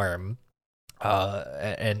harm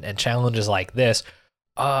and challenges like this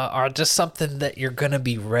are just something that you're going to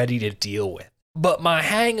be ready to deal with. But my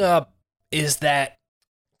hang up is that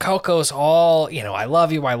Coco's all, you know, I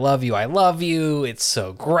love you, I love you, I love you. It's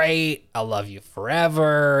so great. I love you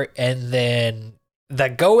forever. And then the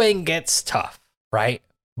going gets tough, right?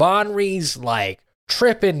 Bonri's like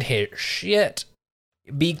tripping his shit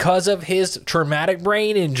because of his traumatic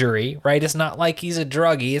brain injury, right? It's not like he's a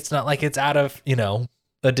druggie. It's not like it's out of, you know,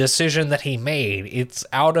 a decision that he made. It's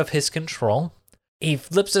out of his control. He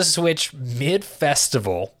flips a switch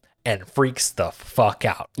mid-festival and freaks the fuck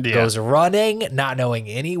out. Yeah. Goes running, not knowing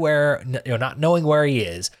anywhere, not knowing where he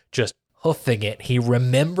is, just hoofing it. He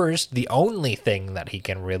remembers the only thing that he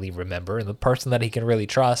can really remember, and the person that he can really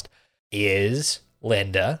trust is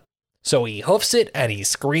Linda. So he hoofs it and he's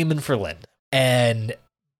screaming for Linda. And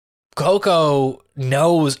Coco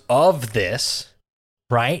knows of this,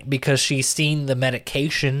 right? Because she's seen the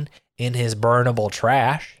medication in his burnable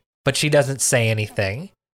trash, but she doesn't say anything.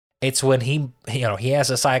 It's when he has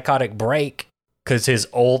a psychotic break because his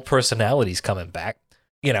old personality's coming back.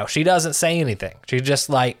 She doesn't say anything. She's just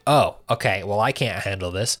like, oh, okay, well, I can't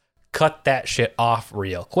handle this. Cut that shit off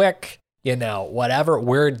real quick. Whatever,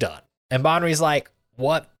 we're done. And Bonri's like,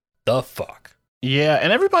 what the fuck? Yeah,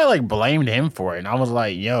 and everybody like blamed him for it. And I was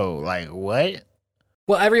like, yo, like what?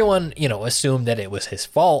 Well, everyone, assumed that it was his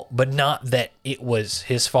fault, but not that it was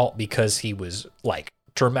his fault because he was like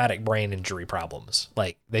traumatic brain injury problems.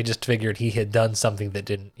 Like they just figured he had done something that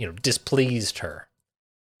didn't, displeased her.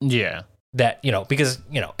 Yeah. That, because,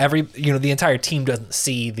 the entire team doesn't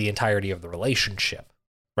see the entirety of the relationship,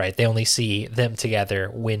 right? They only see them together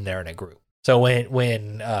when they're in a group. So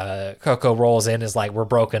when Coco rolls in is like, we're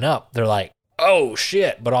broken up, they're like, oh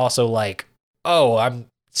shit. But also like, oh, I'm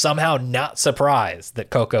somehow not surprised that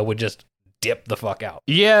Coco would just dip the fuck out.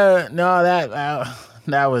 Yeah, no,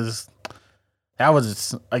 that was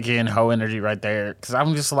again hoe energy right there. Because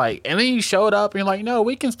I'm just like, and then you showed up and you're like, no,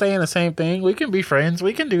 we can stay in the same thing. We can be friends.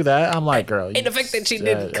 We can do that. I'm like, girl. And the fact that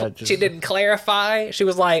she didn't clarify, she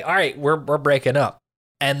was like, all right, we're breaking up,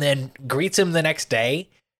 and then greets him the next day,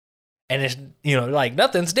 and it's like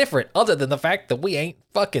nothing's different other than the fact that we ain't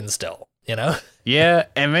fucking still. Yeah,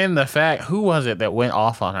 and then the fact, who was it that went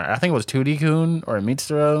off on her? I think it was Tootie-kun or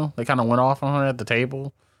Mitsuru. They kind of went off on her at the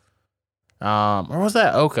table. Or was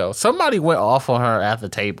that Oko? Somebody went off on her at the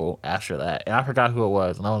table after that, and I forgot who it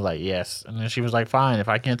was. And I was like, yes. And then she was like, fine, if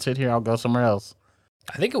I can't sit here, I'll go somewhere else.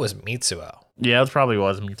 I think it was Mitsuo. Yeah, it probably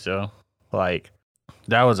was Mitsuo. Like,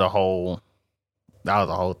 that was a whole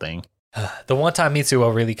thing. The one time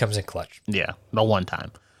Mitsuo really comes in clutch. Yeah, the one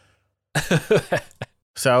time.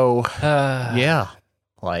 So, yeah,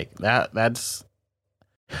 like that's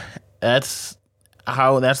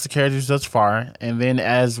the characters thus far. And then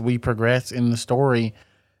as we progress in the story,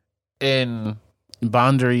 and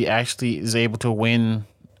Bondry actually is able to win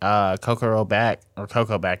Coco back,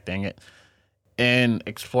 dang it, and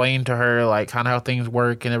explain to her like kind of how things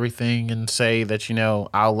work and everything, and say that,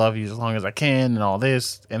 I'll love you as long as I can and all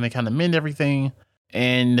this, and they kind of mend everything.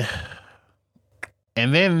 And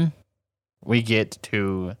then we get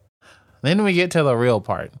to the real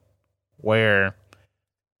part where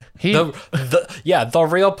the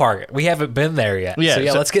real part. We haven't been there yet. Yeah,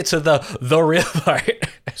 so let's get to the real part.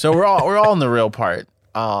 So we're all in the real part.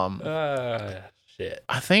 Shit.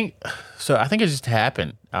 I think it just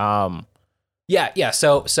happened. Yeah.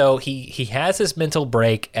 So he has his mental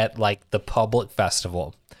break at like the public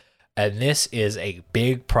festival, and this is a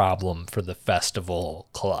big problem for the festival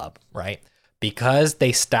club, right? Because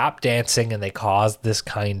they stopped dancing and they caused this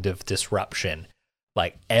kind of disruption.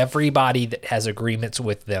 Like everybody that has agreements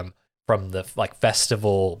with them from the like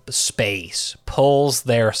festival space pulls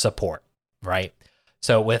their support, right?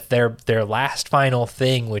 So with their last final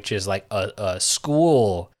thing, which is like a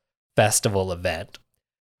school festival event,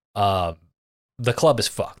 the club is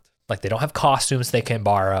fucked. Like they don't have costumes they can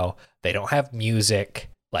borrow. They don't have music.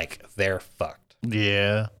 Like they're fucked.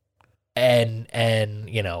 Yeah. And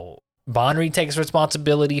Bonry takes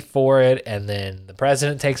responsibility for it, and then the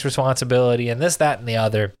president takes responsibility, and this, that, and the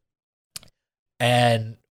other.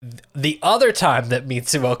 And the other time that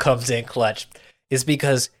Mitsuo comes in clutch is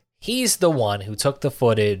because he's the one who took the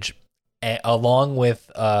footage along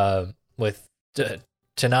with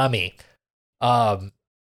Tanami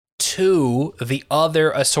to the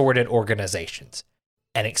other assorted organizations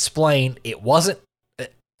and explained it wasn't.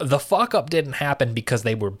 The fuck up didn't happen because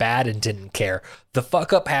they were bad and didn't care. The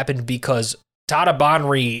fuck up happened because Tada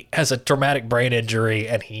Bonri has a traumatic brain injury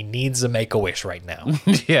and he needs to make a wish right now.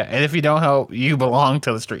 Yeah, and if you don't help, you belong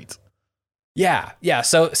to the streets. Yeah.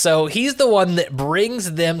 So he's the one that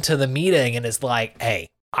brings them to the meeting and is like, hey,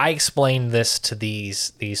 I explained this to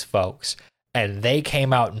these folks and they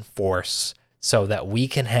came out in force so that we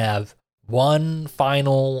can have one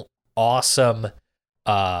final awesome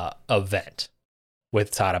event with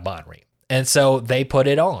Tada Bonri. And so they put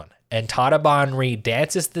it on. And Tada Bonri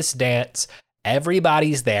dances this dance.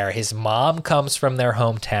 Everybody's there. His mom comes from their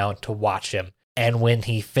hometown to watch him. And when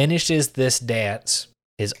he finishes this dance,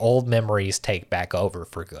 his old memories take back over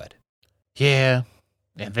for good. Yeah.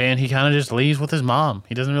 And then he kind of just leaves with his mom.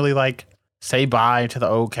 He doesn't really like say bye to the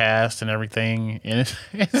old cast and everything. And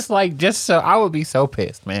it's like, just so, I would be so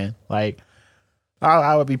pissed, man. Like,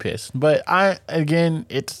 I would be pissed. But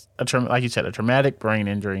it's like you said, a traumatic brain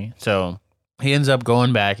injury. So he ends up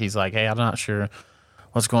going back. He's like, hey, I'm not sure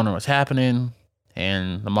what's going on, what's happening.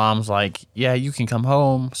 And the mom's like, yeah, you can come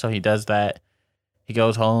home. So he does that. He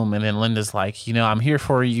goes home, and then Linda's like, I'm here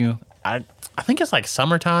for you. I think it's like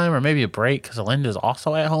summertime or maybe a break because Linda's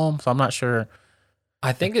also at home, so I'm not sure.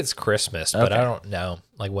 I think it's Christmas, but I don't know,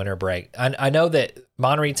 like winter break. I know that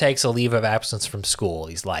Monry takes a leave of absence from school.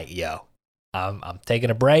 He's like, yo, I'm taking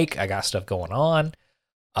a break. I got stuff going on.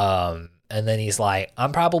 And then he's like,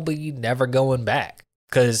 I'm probably never going back.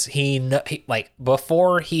 Because he like,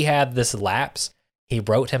 before he had this lapse, he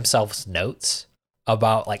wrote himself notes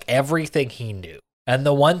about like everything he knew. And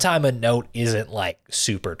the one time a note isn't like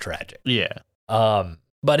super tragic. Yeah.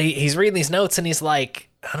 But he's reading these notes and he's like,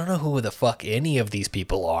 I don't know who the fuck any of these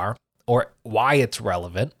people are or why it's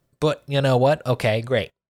relevant, but you know what? Okay,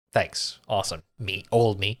 great. Thanks. Awesome. New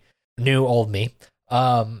old me.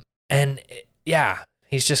 And yeah,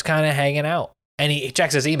 he's just kind of hanging out and he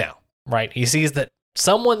checks his email, right? He sees that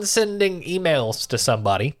someone's sending emails to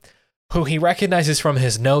somebody who he recognizes from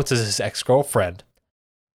his notes as his ex-girlfriend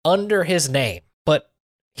under his name, but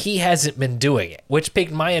he hasn't been doing it, which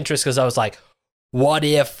piqued my interest because I was like, what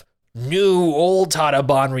if new old Tata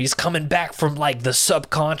Bonri's coming back from like the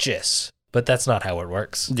subconscious? But that's not how it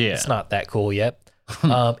works. Yeah. It's not that cool yet.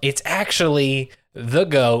 It's actually the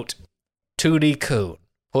GOAT, Tootie Coon,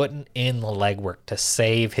 putting in the legwork to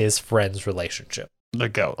save his friend's relationship. The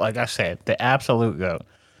GOAT, like I said, the absolute GOAT.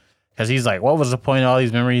 Because he's like, what was the point of all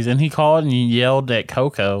these memories? And he called and he yelled at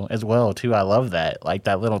Coco as well, too. I love that. Like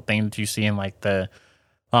that little thing that you see in like the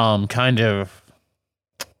kind of,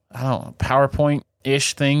 I don't know,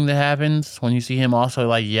 PowerPoint-ish thing that happens when you see him also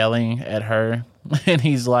like yelling at her. And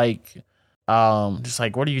he's like, just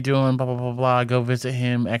like, what are you doing? Blah, blah, blah, blah. Go visit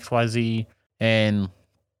him, XYZ. And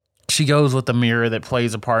she goes with the mirror that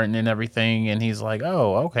plays a part in everything. And he's like,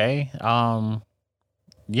 oh, okay.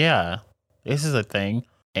 Yeah, this is a thing.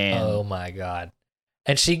 And oh my God.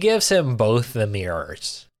 And she gives him both the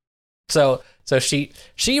mirrors. So she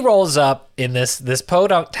rolls up in this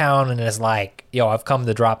podunk town and is like, yo, I've come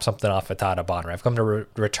to drop something off at Tata Bonner. I've come to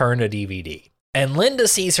return a DVD. And Linda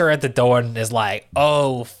sees her at the door and is like,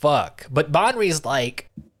 oh, fuck. But Bonri's like,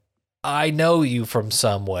 I know you from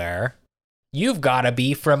somewhere. You've got to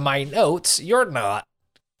be from my notes. You're not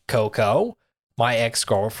Coco, my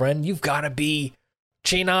ex-girlfriend. You've got to be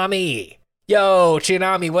Chinami. Yo,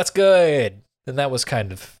 Chinami, what's good? And that was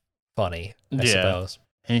kind of funny, I suppose.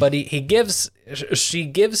 But she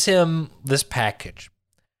gives him this package,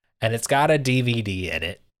 and it's got a DVD in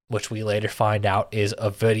it, which we later find out is a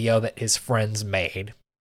video that his friends made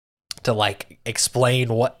to like explain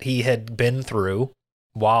what he had been through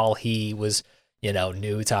while he was,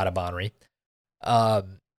 new Tata Bonri.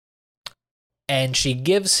 And she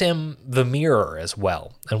gives him the mirror as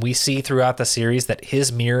well. And we see throughout the series that his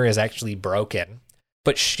mirror is actually broken.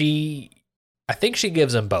 But I think she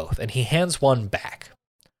gives him both, and he hands one back.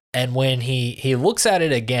 And when he looks at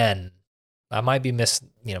it again, I might be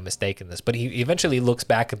mistaken this, but he eventually looks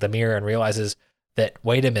back at the mirror and realizes that,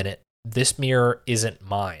 wait a minute, this mirror isn't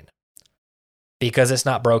mine. Because it's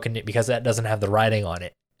not broken, because that doesn't have the writing on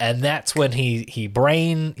it. And that's when he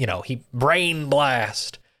brain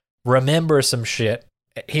blast, remembers some shit.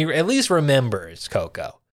 He at least remembers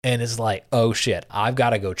Coco and is like, oh shit, I've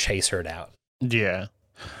got to go chase her down. Yeah.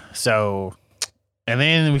 So, and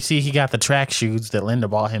then we see he got the track shoes that Linda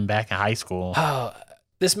bought him back in high school. Oh,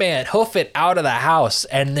 this man hoof it out of the house,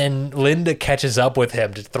 and then Linda catches up with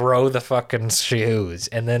him to throw the fucking shoes,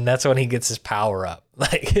 and then that's when he gets his power up.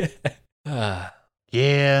 Like,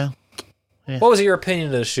 yeah. What was your opinion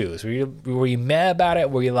of the shoes? Were you mad about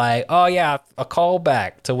it? Were you like, oh yeah, a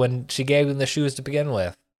callback to when she gave him the shoes to begin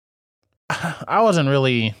with? I wasn't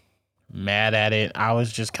really mad at it. I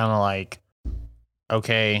was just kind of like,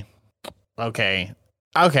 okay.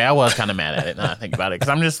 I was kind of mad at it now I think about it. Because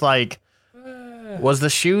I'm just like, was the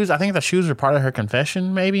shoes, I think the shoes were part of her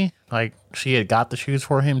confession, maybe? Like, she had got the shoes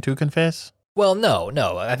for him to confess? Well, no.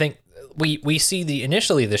 I think we see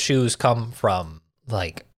initially the shoes come from,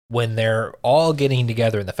 like, when they're all getting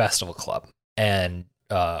together in the festival club. And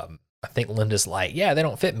I think Linda's like, yeah, they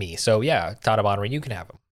don't fit me. So yeah, Tata Bonner, you can have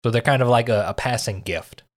them. So they're kind of like a passing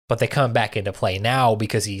gift. But they come back into play now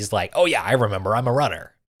because he's like, oh yeah, I remember, I'm a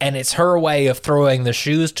runner. And it's her way of throwing the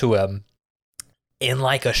shoes to him in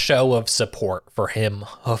like a show of support for him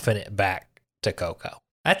hoofing it back to Coco.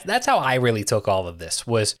 That's how I really took all of this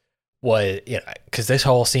was because this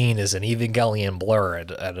whole scene is an Evangelion blur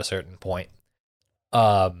at a certain point.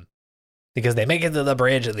 Because they make it to the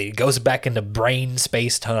bridge and he goes back into brain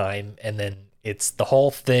space time, and then it's the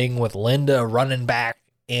whole thing with Linda running back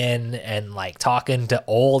in and like talking to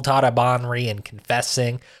old Tata Bonri and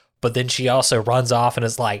confessing, but then she also runs off and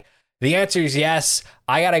is like, The answer is yes.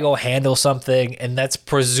 I gotta go handle something, and that's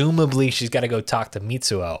presumably she's gotta go talk to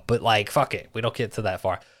Mitsuo. But like, fuck it, we don't get to that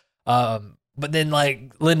far. But then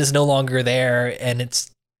like Linda's no longer there, and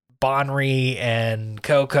it's Bonri and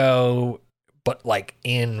Coco, but like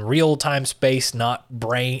in real time space, not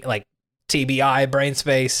brain like TBI brain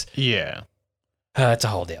space. Yeah. It's a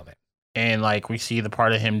whole deal, man. And like we see the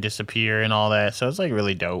part of him disappear and all that, so it's like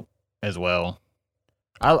really dope as well.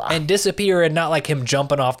 And disappear and not like him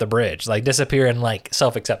jumping off the bridge, like disappear and like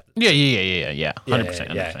self-acceptance. Yeah,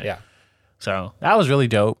 100%. Yeah. So that was really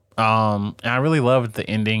dope. And I really loved the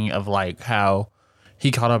ending of like how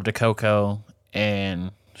he caught up to Coco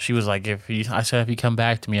and she was like, if you come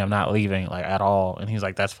back to me, I'm not leaving like at all. And he's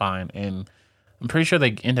like, that's fine. And I'm pretty sure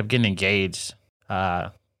they end up getting engaged.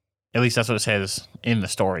 At least that's what it says in the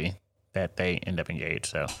story, that they end up engaged.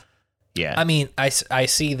 So yeah. I mean, I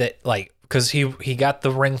see that like, because he got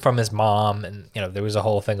the ring from his mom, and you know there was a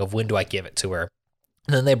whole thing of when do I give it to her,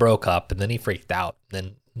 and then they broke up, and then he freaked out.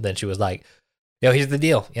 And then she was like, "Yo, here's the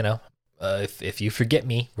deal, you know, if you forget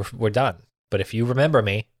me, we're done. But if you remember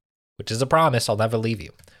me, which is a promise, I'll never leave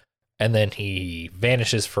you." And then he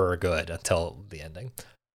vanishes for good until the ending.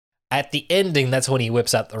 At the ending, that's when he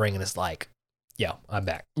whips out the ring and is like, "Yo, I'm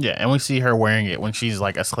back." Yeah, and we see her wearing it when she's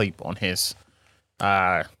like asleep on his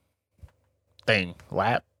lap.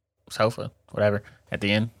 Sofa, whatever, at the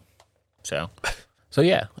end. So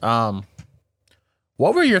yeah.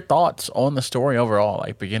 What were your thoughts on the story overall,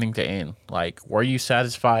 like beginning to end? Like, were you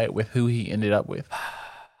satisfied with who he ended up with?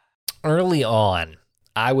 Early on,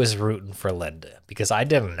 I was rooting for Linda because I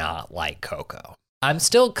did not like Coco. I'm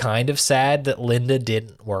still kind of sad that Linda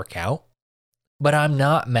didn't work out, but I'm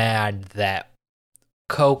not mad that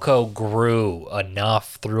Coco grew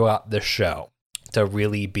enough throughout the show to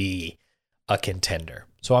really be a contender.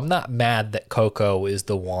 So I'm not mad that Coco is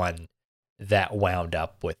the one that wound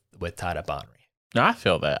up with Tada Bonri. No, I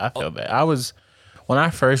feel that. When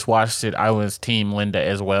I first watched it, I was team Linda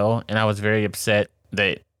as well, and I was very upset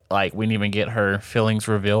that like we didn't even get her feelings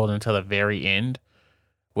revealed until the very end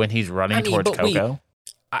when he's running towards Coco.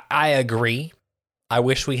 I agree. I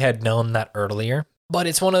wish we had known that earlier, but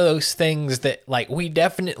it's one of those things that like we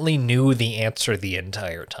definitely knew the answer the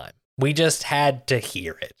entire time. We just had to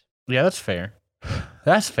hear it. Yeah, that's fair.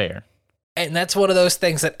 That's fair. And that's one of those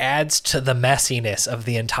things that adds to the messiness of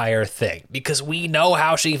the entire thing because we know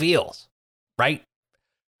how she feels, right?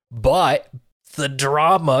 But the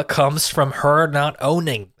drama comes from her not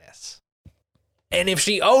owning this. And if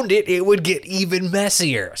she owned it, it would get even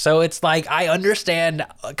messier. So it's like, I understand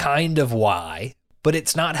kind of why, but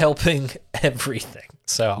it's not helping everything.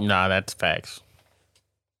 So nah, that's facts.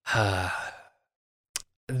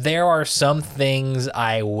 There are some things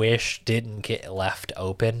I wish didn't get left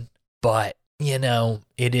open, but, you know,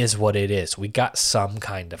 it is what it is. We got some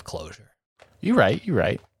kind of closure. You're right.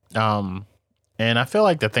 And I feel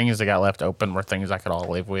like the things that got left open were things I could all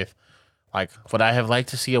live with. Like, would I have liked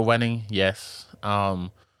to see a wedding? Yes.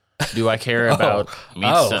 Do I care about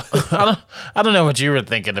I don't know what you were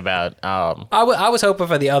thinking about. I was hoping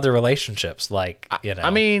for the other relationships, like, you know, I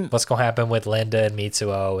mean, what's going to happen with Linda and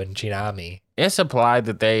Mitsuo and Chinami. It's implied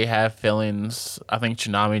that they have feelings. I think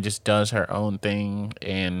Tsunami just does her own thing,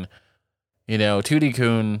 and you know,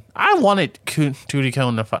 Tootie-kun. I wanted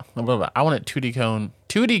Tootie-kun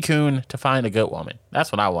to find a good woman.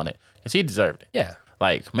 That's what I wanted, because he deserved it. Yeah,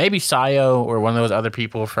 like maybe Sayo or one of those other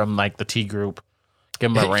people from like the T group.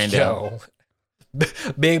 Give him a rando.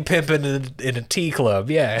 Big pimping in a tea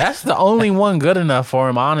club, yeah. That's the only one good enough for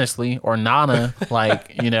him, honestly. Or Nana,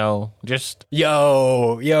 like, you know, just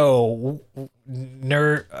nerd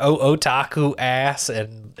otaku ass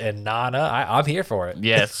and Nana. I'm here for it.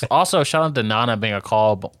 Yes. Also, shout out to Nana being a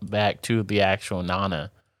call back to the actual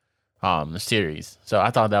Nana, the series. So I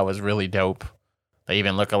thought that was really dope. They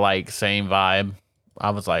even look alike, same vibe. I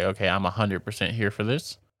was like, okay, I'm 100% here for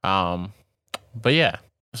this. But yeah,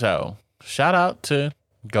 so. Shout out to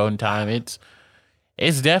Golden Time. It's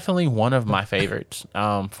definitely one of my favorites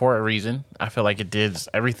for a reason. I feel like it did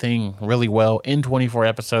everything really well in 24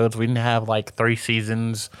 episodes. We didn't have like 3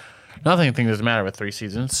 seasons. Nothing doesn't matter with 3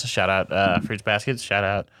 seasons. Shout out Fruits Baskets. Shout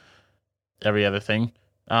out every other thing.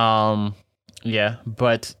 Yeah,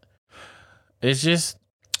 but it's just,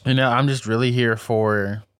 you know, I'm really here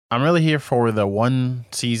for the 1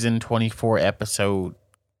 season, 24 episode,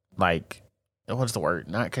 like, what's the word?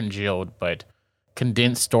 Not congealed, but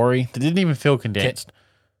condensed story. It didn't even feel condensed.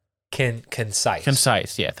 Concise.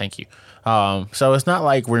 Concise, yeah, thank you. So it's not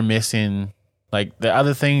like we're missing like the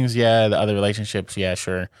other things, yeah, the other relationships, yeah,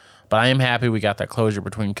 sure. But I am happy we got that closure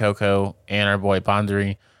between Coco and our boy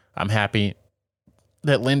Bandari. I'm happy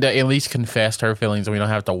that Linda at least confessed her feelings, and we don't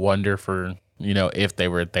have to wonder for, if they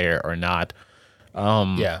were there or not.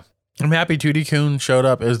 Yeah. I'm happy Tootie-kun showed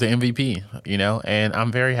up as the MVP, and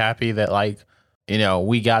I'm very happy that,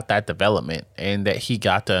 we got that development and that he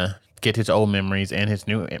got to get his old memories and his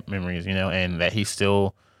new memories, and that he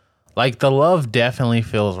still, the love definitely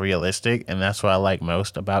feels realistic, and that's what I like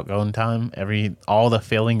most about Golden Time. All the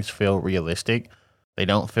feelings feel realistic. They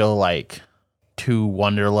don't feel like too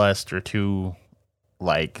wanderlust or too,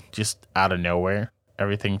 just out of nowhere.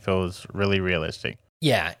 Everything feels really realistic.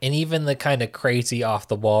 Yeah, and even the kind of crazy off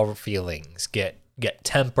the wall feelings get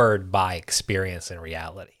tempered by experience and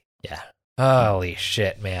reality. Yeah. Holy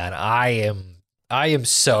shit, man. I am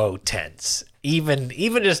so tense. Even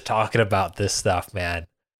just talking about this stuff, man.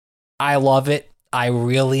 I love it. I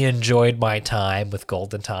really enjoyed my time with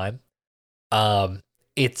Golden Time.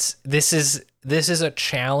 This is a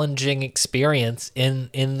challenging experience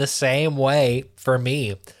in the same way for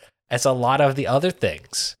me as a lot of the other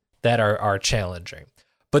things that are challenging.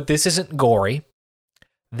 But this isn't gory.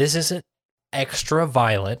 This isn't extra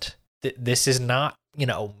violent. This is not,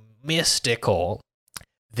 mystical.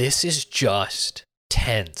 This is just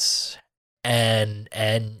tense and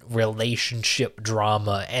relationship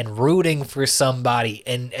drama and rooting for somebody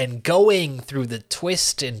and going through the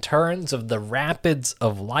twists and turns of the rapids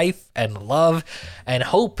of life and love and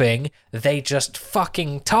hoping they just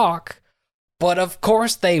fucking talk. But of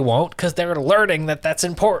course they won't, because they're learning that that's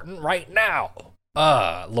important right now.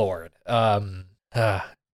 Lord.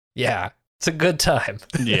 Yeah, it's a good time.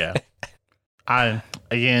 Yeah. I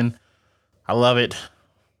love it.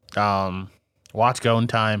 Watch Golden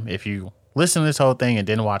Time. If you listen to this whole thing and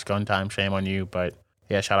didn't watch Golden Time, shame on you. But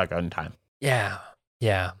yeah, shout out Golden Time. Yeah.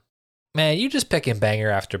 Man, you just picking banger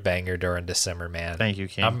after banger during December, man. Thank you,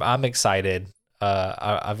 Kim. I'm excited.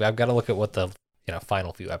 I've got to look at what the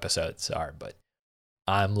final few episodes are, but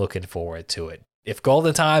I'm looking forward to it. If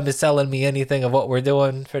Golden Time is telling me anything of what we're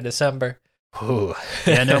doing for December, whew.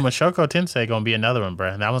 Yeah, no, Mashoko Tensei gonna be another one,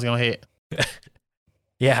 bro. That one's gonna hit.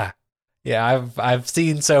 Yeah, I've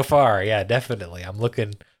seen so far. Yeah, definitely. I'm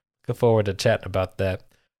looking forward to chatting about that.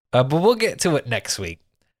 But we'll get to it next week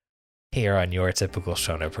here on Your Typical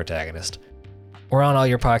Shonen Protagonist. We're on all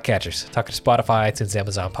your podcatchers. Talk to Spotify, iTunes,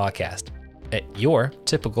 Amazon Podcast at Your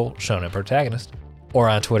Typical Shonen Protagonist, or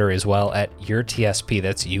on Twitter as well at YTSP.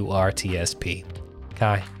 That's URTSP.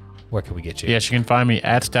 Kai, where can we get you? Yes, you can find me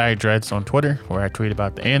at Stag Dreads on Twitter, where I tweet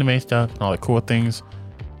about the anime stuff and all the cool things.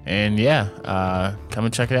 And yeah, come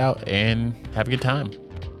and check it out and have a good time.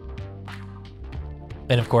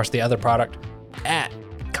 And of course, the other product at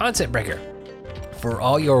Content Breaker for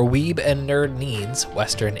all your weeb and nerd needs,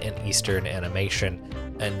 Western and Eastern animation,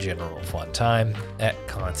 and general fun time at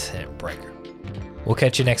Content Breaker. We'll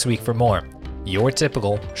catch you next week for more Your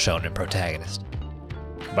Typical Shonen Protagonist.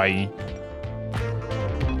 Bye.